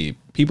Gary Vee,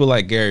 people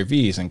like Gary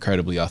Vee is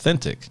incredibly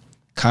authentic.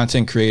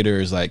 Content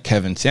creators like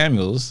Kevin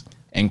Samuels,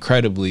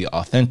 incredibly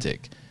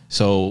authentic.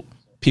 So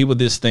people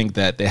just think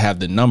that they have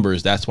the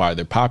numbers, that's why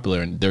they're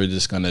popular, and they're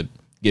just going to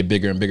get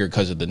bigger and bigger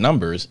because of the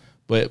numbers.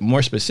 but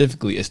more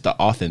specifically, it's the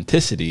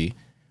authenticity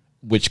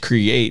which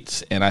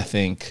creates, and I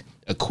think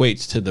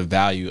equates to the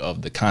value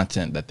of the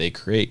content that they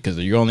create, because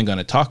you're only going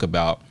to talk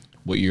about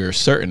what you're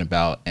certain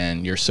about,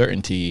 and your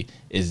certainty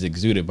is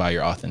exuded by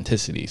your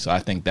authenticity. So I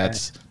think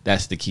that's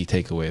the key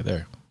takeaway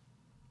there.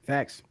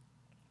 Facts.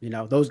 You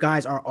know, those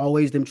guys are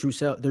always their true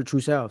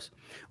selves.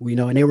 You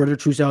know, and they were their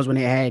true selves when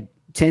they had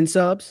 10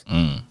 subs.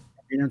 You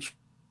know,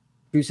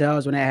 true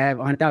selves when they have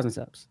 100,000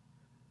 subs.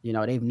 You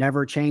know, they've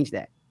never changed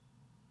that.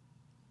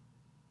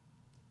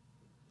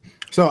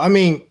 So, I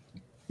mean,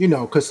 you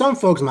know, because some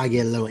folks might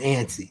get a little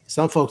antsy.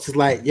 Some folks is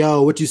like,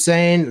 yo, what you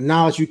saying?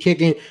 Now that you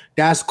kicking,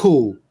 that's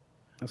cool.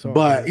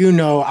 But, you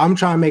know, I'm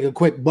trying to make a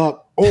quick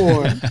buck,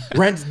 or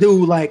rent's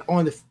due like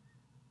on the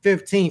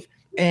 15th,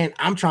 and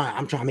I'm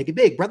trying to make it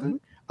big, brother.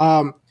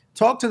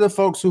 Talk to the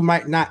folks who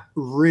might not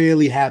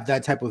really have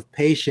that type of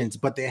patience,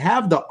 but they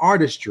have the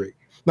artistry.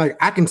 Like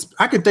I can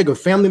think of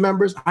family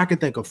members, I can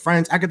think of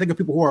friends, I can think of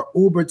people who are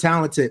uber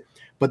talented,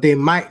 but they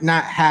might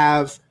not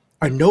have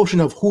a notion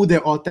of who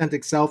their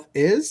authentic self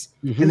is,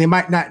 and they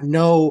might not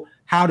know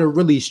how to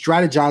really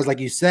strategize, like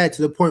you said,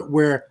 to the point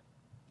where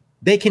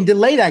they can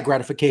delay that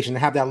gratification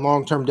and have that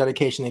long-term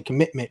dedication and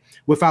commitment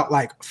without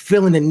like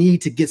feeling the need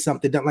to get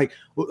something done. Like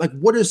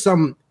what are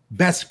some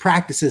best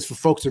practices for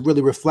folks to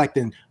really reflect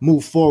and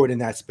move forward in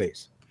that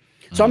space?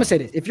 So I'm gonna say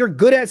this: if you're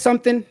good at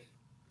something,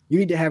 you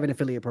need to have an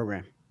affiliate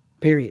program.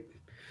 Period.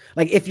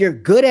 Like if you're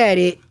good at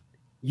it,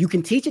 you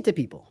can teach it to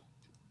people,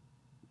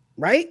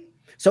 right?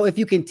 So if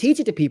you can teach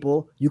it to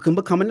people, you can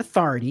become an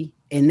authority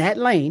in that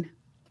lane,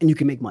 and you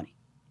can make money.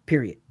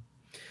 Period.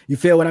 You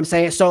feel what I'm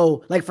saying?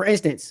 So, like for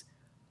instance,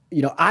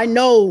 you know, I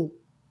know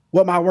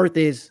what my worth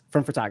is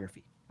from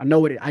photography. I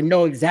know I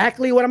know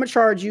exactly what I'm gonna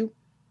charge you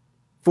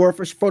for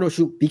a photo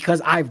shoot,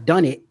 because I've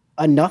done it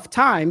enough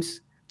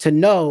times to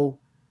know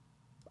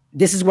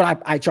this is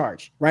what I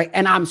charge, right?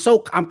 And I'm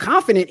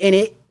confident in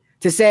it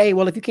to say,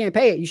 well, if you can't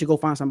pay it, you should go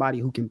find somebody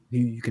who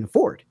you can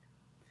afford.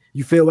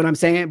 You feel what I'm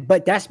saying?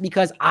 But that's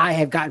because I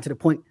have gotten to the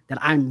point that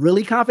I'm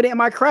really confident in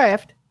my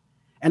craft,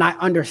 and I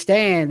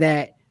understand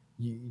that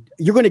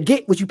you're going to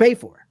get what you pay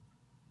for.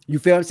 You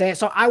feel what I'm saying?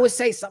 So I would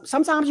say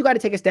sometimes you got to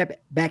take a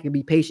step back and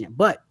be patient,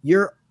 but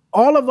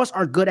all of us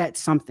are good at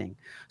something.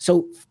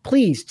 So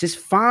please just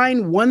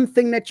find one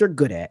thing that you're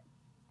good at,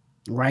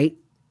 right?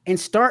 And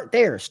start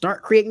there.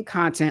 Start creating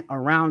content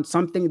around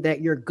something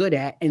that you're good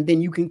at, and then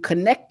you can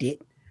connect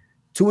it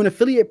to an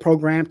affiliate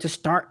program to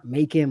start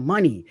making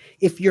money.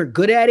 If you're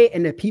good at it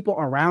and the people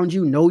around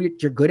you know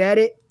you're good at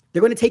it,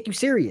 they're going to take you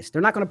serious.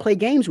 They're not going to play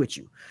games with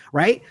you,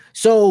 right?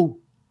 So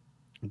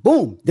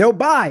boom, they'll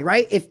buy,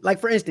 right? If, like,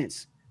 for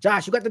instance,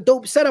 Josh, you got the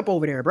dope setup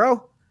over there,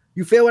 bro.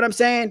 You feel what I'm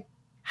saying?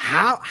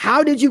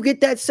 How did you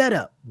get that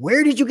setup?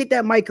 Where did you get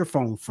that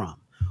microphone from?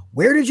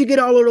 Where did you get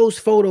all of those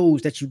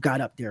photos that you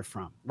got up there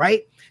from,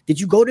 right? Did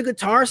you go to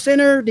Guitar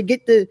Center to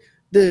get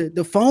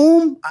the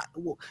foam?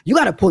 You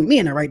got to point me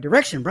in the right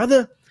direction,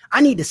 brother.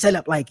 I need to set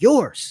up like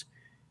yours.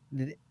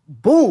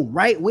 Boom,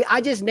 right?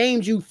 I just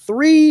named you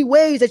 3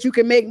 ways that you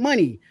can make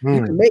money.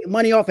 You can make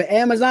money off of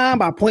Amazon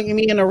by pointing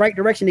me in the right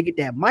direction to get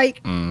that mic.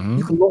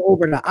 You can go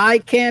over to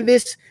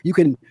iCanvas. You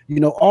can, you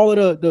know, all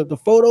of the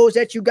photos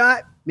that you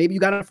got. Maybe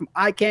you got them from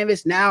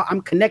iCanvas. Now I'm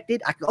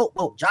connected. I can,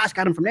 oh, Josh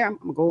got them from there. I'm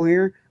gonna go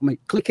here. I'm gonna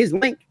click his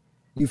link.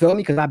 You feel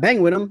me? Because I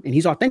bang with him and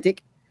he's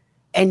authentic.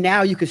 And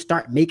now you can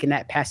start making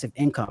that passive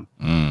income.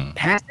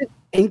 Passive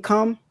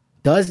income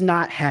does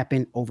not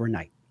happen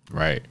overnight.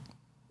 Right.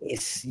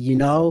 It's, you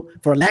know,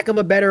 for lack of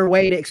a better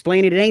way to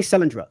explain it, it ain't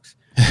selling drugs.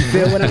 You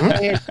feel what I'm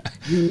saying?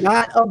 You're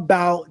not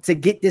about to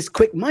get this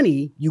quick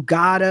money. You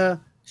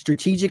gotta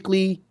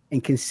strategically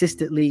and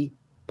consistently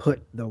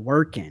put the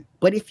work in.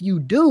 But if you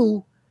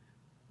do,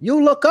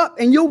 you'll look up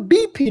and you'll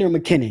be Peter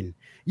McKinnon.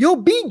 You'll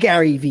be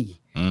Gary V.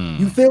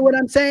 You feel what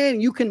I'm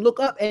saying? You can look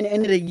up, and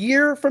in a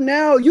year from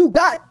now, you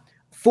got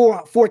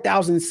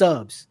 4,000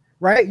 subs,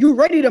 right? You're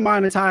ready to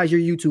monetize your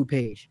YouTube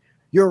page.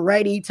 You're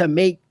ready to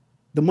make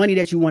the money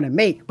that you want to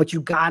make, but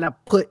you gotta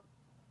put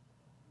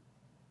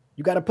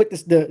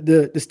this,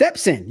 the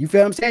steps in. You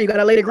feel what I'm saying? You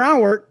gotta lay the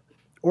groundwork,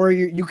 or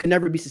you can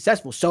never be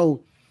successful.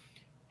 So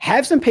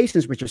have some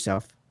patience with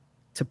yourself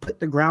to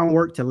put the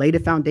groundwork, to lay the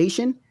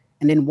foundation,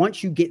 and then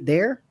once you get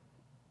there,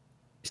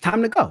 it's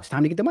time to go. It's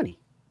time to get the money.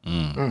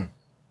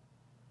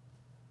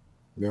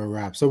 Real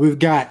rap. So we've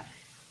got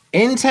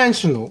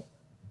intentional,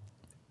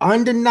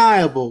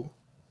 undeniable,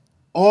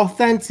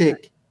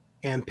 authentic,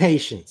 and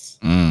patience.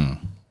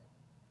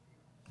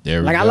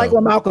 There we go. I like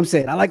what Malcolm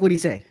said. I like what he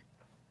said.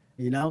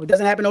 You know, it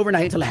doesn't happen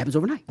overnight until it happens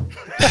overnight.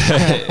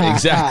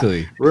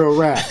 Exactly. Real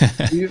rap.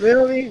 You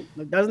feel me?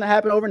 It doesn't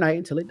happen overnight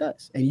until it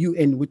does.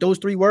 And with those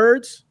 3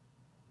 words,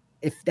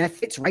 if that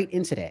fits right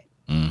into that.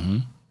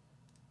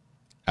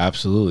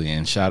 Absolutely.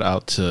 And shout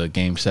out to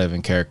Game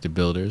 7 character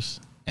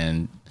builders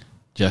and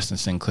Justin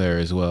Sinclair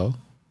as well.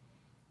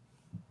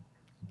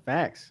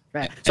 Facts.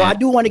 So I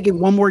do want to give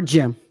one more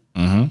gem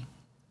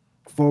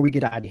before we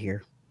get out of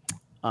here.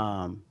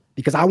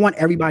 Because I want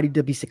everybody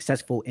to be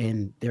successful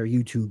in their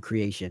YouTube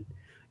creation,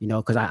 you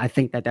know, because I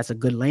think that that's a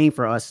good lane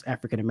for us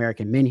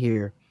African-American men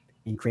here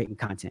and creating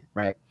content,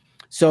 right?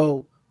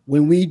 So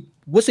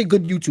what's a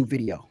good YouTube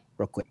video,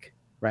 real quick,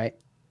 right?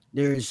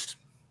 There's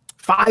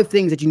 5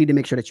 things that you need to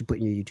make sure that you put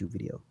in your YouTube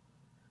video,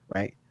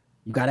 right?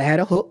 You gotta have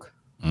a hook,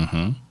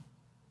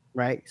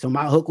 right? So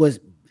my hook was,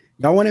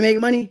 y'all want to make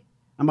money?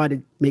 I'm about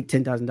to make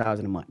 $10,000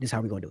 in a month. This is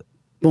how we're gonna do it.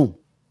 Boom.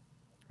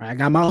 Right, I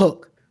got my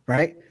hook,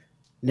 right?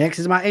 Next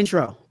is my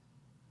intro.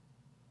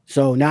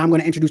 So now I'm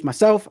going to introduce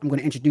myself. I'm going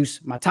to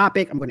introduce my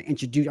topic. I'm going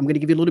to give you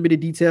a little bit of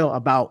detail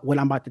about what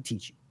I'm about to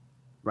teach you,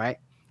 right?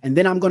 And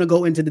then I'm going to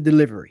go into the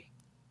delivery,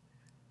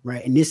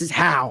 right? And this is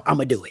how I'm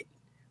going to do it.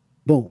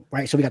 Boom,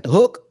 right? So we got the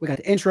hook, we got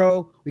the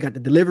intro, we got the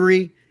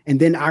delivery, and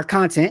then our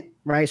content,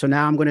 right? So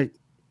now I'm going to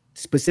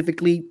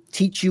specifically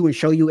teach you and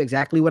show you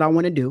exactly what I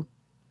want to do,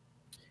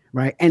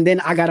 right? And then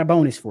I got a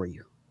bonus for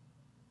you,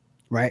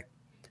 right?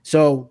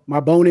 So my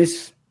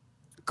bonus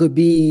could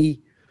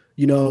be,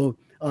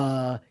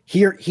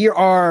 here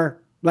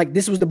are, like,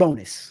 this was the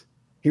bonus.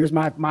 Here's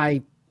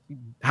my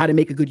how to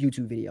make a good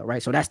YouTube video,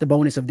 right? So that's the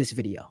bonus of this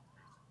video,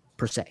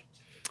 per se.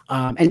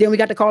 And then we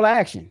got the call to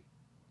action,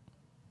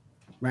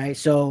 right?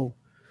 So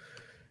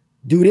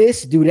do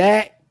this, do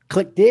that,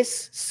 click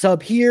this,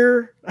 sub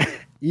here,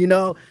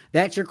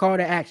 that's your call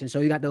to action. So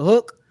you got the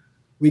hook,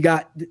 we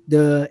got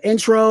the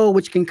intro,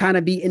 which can kind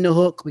of be in the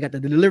hook. We got the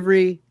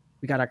delivery,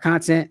 we got our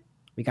content,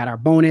 we got our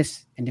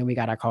bonus, and then we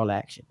got our call to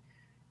action.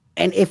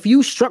 And if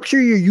you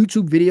structure your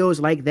YouTube videos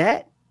like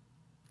that,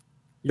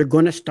 you're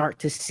going to start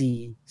to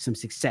see some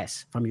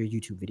success from your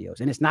YouTube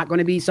videos. And it's not going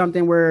to be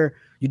something where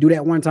you do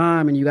that one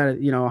time and you got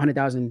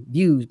 100,000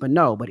 views, but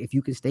if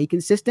you can stay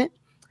consistent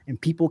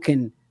and people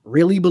can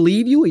really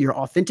believe you, you're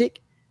authentic,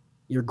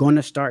 you're going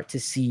to start to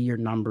see your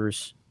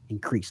numbers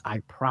increase. I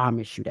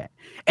promise you that.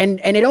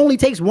 And it only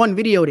takes one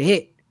video to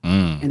hit,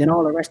 and then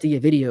all the rest of your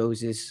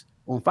videos is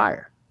on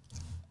fire.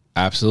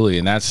 Absolutely.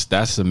 And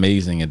that's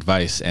amazing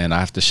advice. And I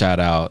have to shout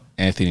out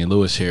Anthony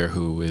Lewis here,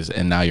 who is,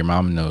 and now your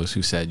mom knows,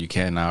 who said you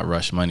cannot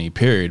rush money,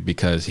 period,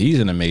 because he's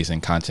an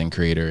amazing content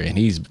creator and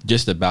he's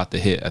just about to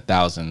hit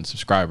 1,000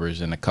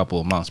 subscribers in a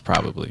couple of months,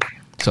 probably.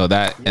 So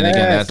that, and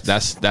again,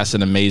 that's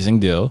an amazing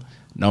deal.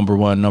 Number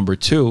one. Number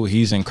two,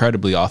 he's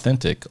incredibly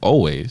authentic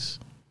always.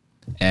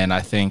 And I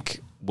think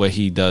what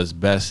he does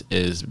best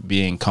is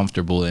being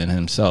comfortable in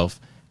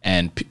himself,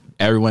 and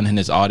everyone in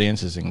his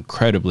audience is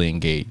incredibly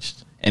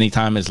engaged.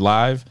 Anytime it's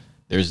live,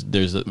 there's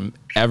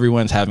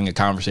everyone's having a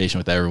conversation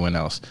with everyone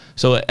else.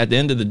 So at the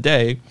end of the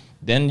day,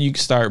 then you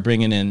start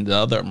bringing in the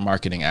other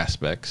marketing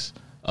aspects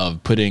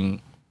of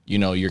putting,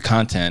 your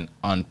content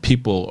on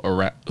people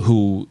around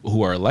who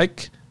are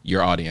like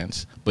your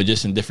audience, but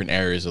just in different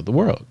areas of the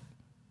world.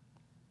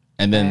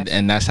 And then,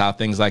 and that's how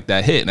things like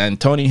that hit.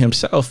 And Tony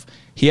himself,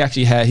 he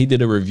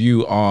did a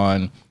review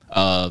on,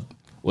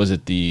 was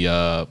it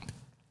the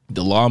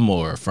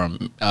lawnmower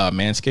from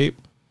Manscaped?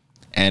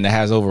 And it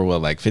has over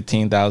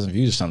 15,000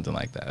 views or something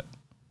like that.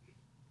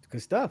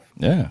 Good stuff.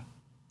 Yeah.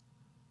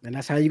 And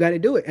that's how you got to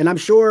do it. And I'm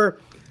sure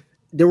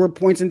there were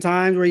points in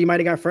times where you might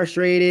have got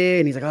frustrated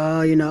and he's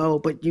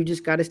like, but you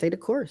just got to stay the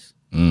course.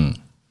 You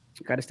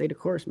got to stay the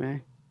course,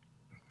 man.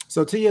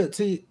 So for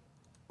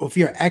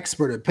your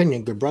expert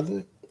opinion, good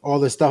brother, all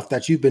the stuff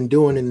that you've been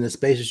doing in the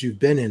spaces you've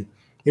been in,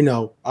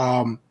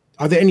 are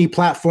there any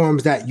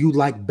platforms that you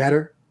like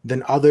better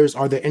than others?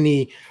 Are there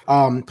any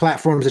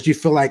platforms that you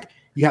feel like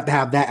you have to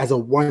have that as a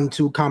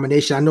 1-2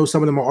 combination? I know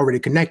some of them are already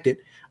connected,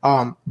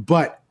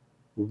 but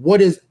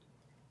what is,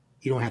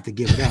 you don't have to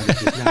give it out.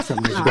 It's not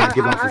something that you got to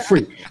give out for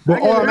free.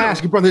 But all I'm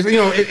asking, brothers,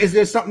 is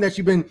there something that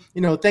you've been,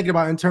 thinking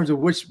about in terms of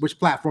which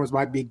platforms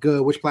might be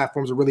good, which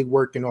platforms are really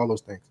working, all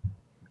those things?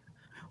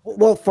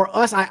 Well, for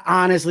us, I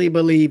honestly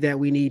believe that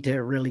we need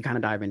to really kind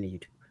of dive into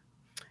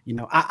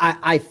YouTube.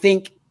 I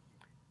think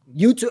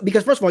YouTube,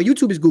 because first of all,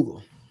 YouTube is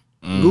Google.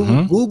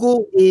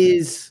 Google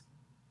is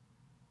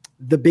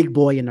the big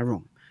boy in the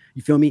room.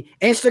 You feel me?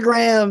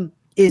 Instagram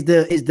is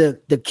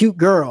the cute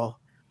girl.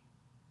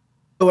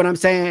 You know what I'm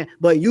saying?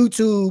 But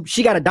YouTube,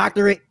 she got a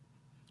doctorate.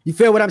 You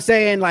feel what I'm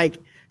saying? Like,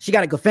 she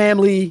got a good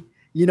family,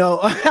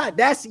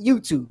 that's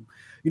YouTube.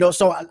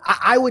 So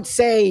I would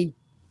say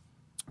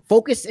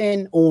focus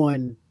in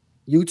on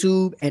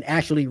YouTube and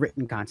actually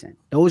written content.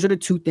 Those are the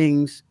 2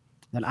 things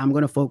that I'm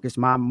going to focus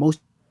my most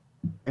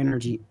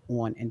energy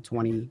on in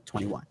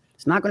 2021.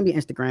 It's not going to be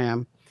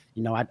Instagram.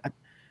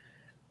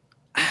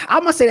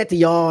 I'm going to say that to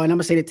y'all, and I'm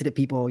going to say that to the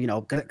people,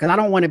 because I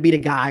don't want to be the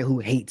guy who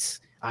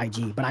hates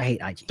IG, but I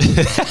hate IG.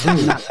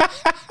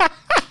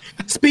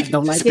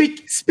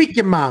 Speak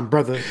your mind,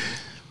 brother.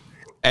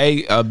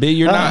 Hey, B,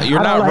 you're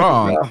not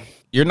wrong.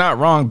 You're not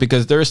wrong,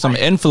 because there's some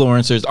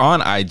influencers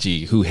on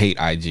IG who hate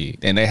IG,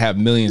 and they have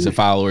millions of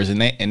followers,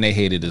 and they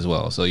hate it as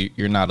well. So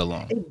you're not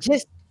alone. It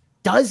just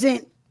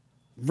doesn't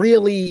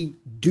really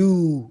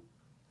do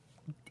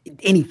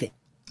anything.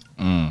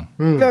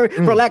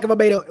 For lack of a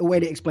better way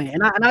to explain it.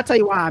 And I'll tell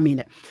you why I mean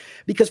it.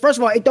 Because first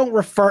of all,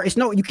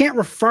 you can't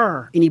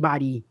refer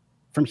anybody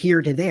from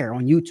here to there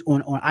on YouTube,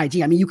 on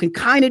IG. I mean, you can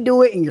kind of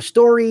do it in your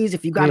stories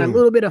if you got a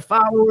little bit of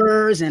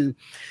followers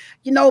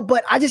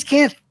but I just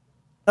can't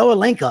throw a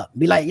link up and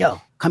be like, yo,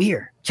 come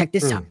here, check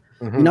this out.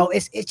 You know,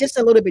 it's just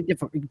a little bit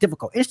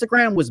difficult.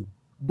 Instagram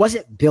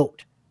wasn't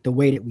built the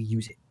way that we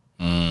use it.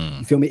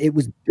 You feel me? It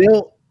was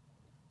built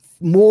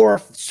more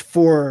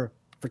for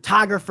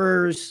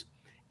photographers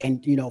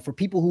and, you know, for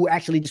people who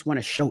actually just want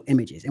to show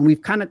images. And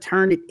we've kind of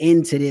turned it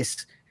into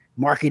this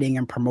marketing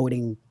and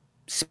promoting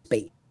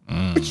space,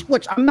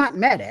 which I'm not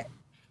mad at.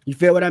 You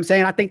feel what I'm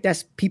saying? I think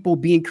that's people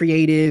being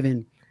creative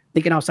and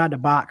thinking outside the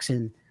box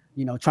and,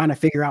 you know, trying to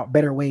figure out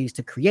better ways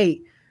to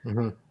create.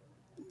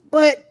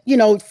 But, you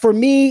know, for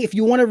me, if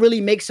you want to really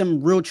make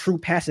some real true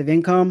passive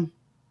income,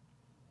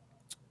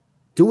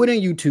 do it on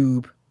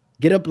YouTube,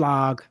 get a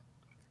blog,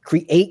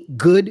 create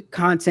good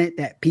content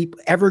that people,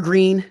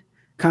 evergreen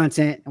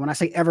content. And when I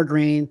say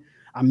evergreen,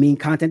 I mean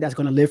content that's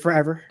going to live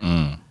forever.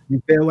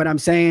 You feel what I'm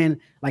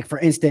saying? Like, for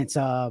instance,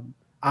 I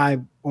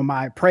on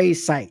my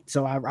praise site.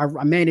 So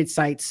I manage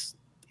sites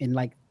in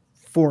like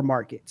 4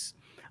 markets.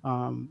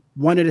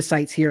 One of the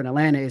sites here in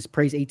Atlanta is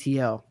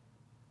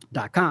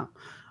praiseatl.com.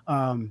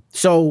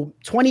 So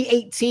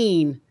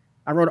 2018,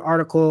 I wrote an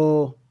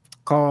article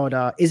called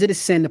 "Is It a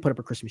Sin to Put Up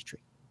a Christmas Tree?"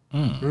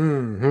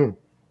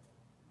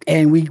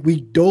 And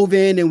we dove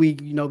in and we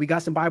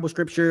got some Bible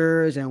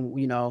scriptures, and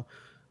you know,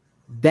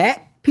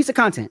 that piece of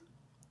content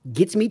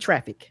gets me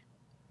traffic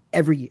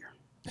every year.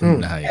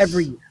 Nice.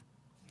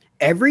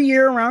 Every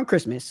year around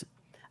Christmas,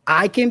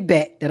 I can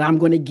bet that I'm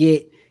going to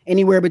get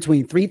anywhere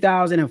between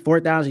 3,000 and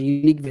 4,000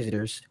 unique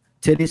visitors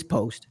to this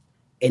post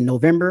in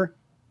November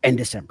and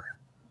December.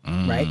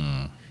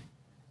 Right?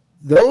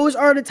 Those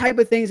are the type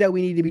of things that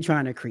we need to be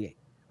trying to create.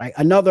 Like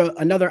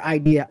another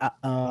idea.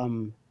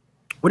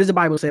 What does the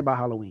Bible say about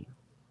Halloween?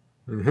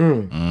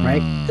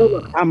 Right? So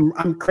look,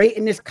 I'm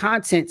creating this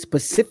content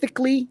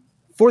specifically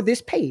for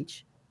this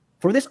page,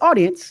 for this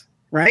audience.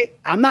 Right?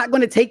 I'm not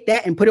going to take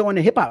that and put it on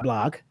the hip hop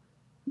blog.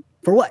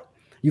 For what?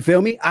 You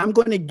feel me? I'm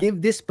going to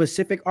give this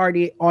specific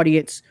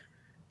audience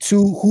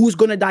to who's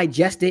going to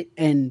digest it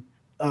and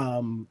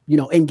you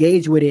know,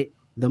 engage with it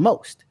the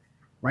most.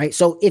 Right.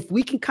 So if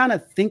we can kind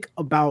of think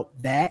about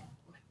that,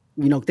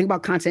 you know, think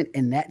about content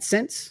in that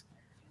sense,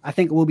 I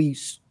think we'll be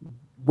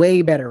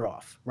way better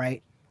off.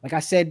 Right. Like I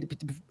said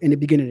in the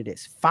beginning of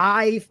this,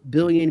 5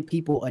 billion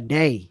people a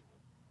day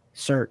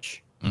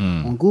search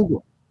on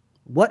Google.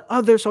 What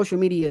other social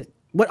media?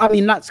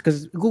 Not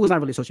because Google's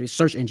not really a social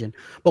search engine,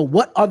 but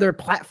what other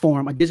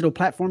platform, a digital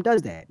platform,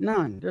 does that?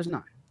 None. There's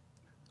none.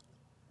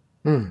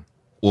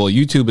 Well,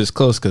 YouTube is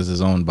close because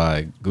it's owned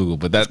by Google,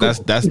 but that's the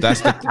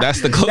closest.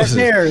 That's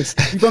theirs.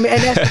 You feel me?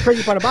 And that's the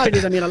crazy part about it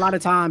is, I mean, a lot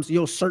of times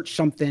you'll search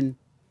something,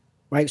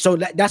 right? So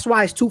that's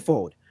why it's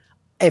twofold.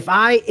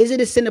 Is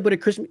it a sin to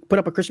put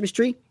up a Christmas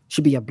tree?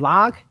 Should be a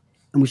blog,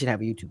 and we should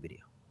have a YouTube video.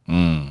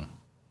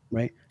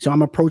 Right? So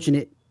I'm approaching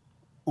it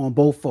on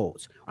both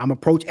folds. I'm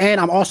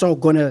also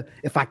gonna,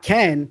 if I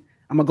can,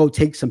 I'm gonna go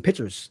take some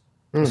pictures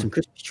of some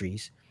Christmas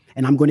trees,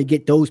 and I'm gonna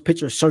get those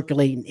pictures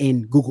circulating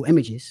in Google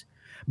Images,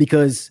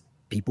 because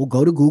people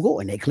go to Google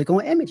and they click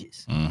on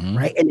images,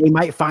 right? And they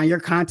might find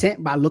your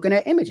content by looking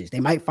at images. They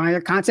might find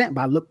your content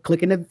by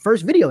clicking the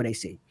first video they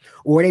see,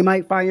 or they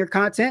might find your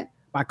content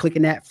by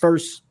clicking that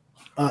first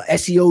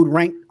SEO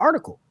ranked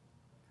article,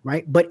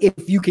 right? But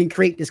if you can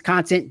create this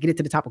content, get it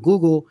to the top of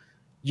Google,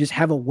 you just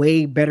have a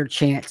way better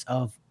chance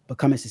of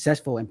becoming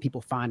successful and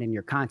people finding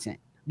your content,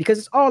 because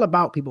it's all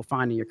about people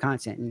finding your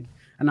content.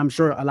 And I'm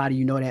sure a lot of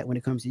you know that when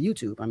it comes to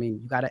YouTube. I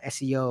mean, you got to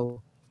SEO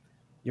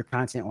your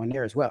content on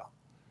there as well.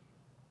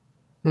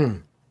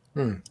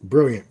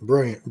 Brilliant.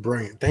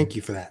 Thank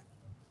you for that.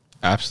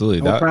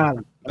 Absolutely. No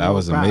problem. That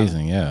was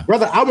amazing. Yeah.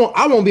 Brother, I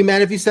won't be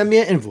mad if you send me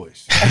an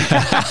invoice.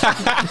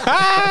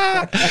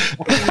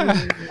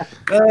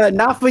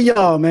 Not for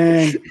y'all,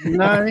 man.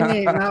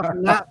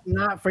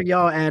 Not for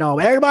y'all at all.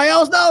 Everybody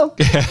else though,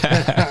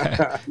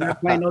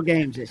 not playing no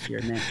games this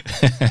year, man.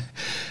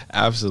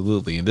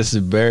 Absolutely. And this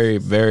is very,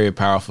 very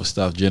powerful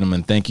stuff,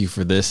 gentlemen. Thank you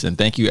for this. And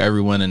thank you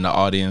everyone in the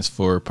audience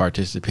for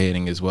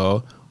participating as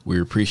well. We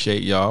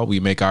appreciate y'all. We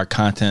make our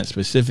content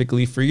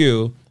specifically for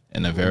you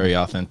in a very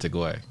authentic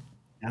way.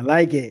 I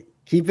like it.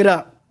 Keep it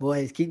up,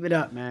 boys. Keep it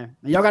up, man.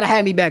 And y'all got to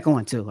have me back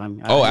on too.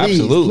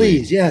 Absolutely.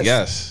 Please,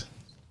 yes.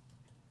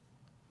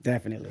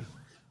 Definitely.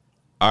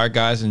 All right,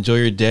 guys, enjoy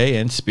your day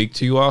and speak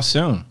to you all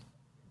soon.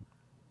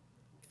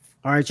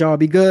 All right, y'all,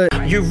 be good.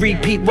 You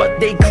repeat what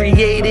they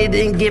created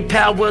and give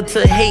power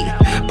to hate.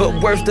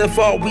 But worst of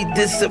all, we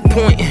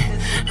disappoint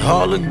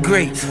all the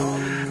greats.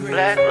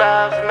 Black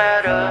lives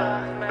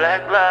matter.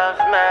 Black lives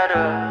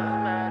matter.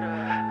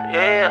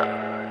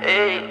 Yeah.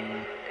 Hey.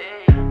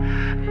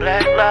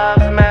 Black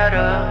lives matter.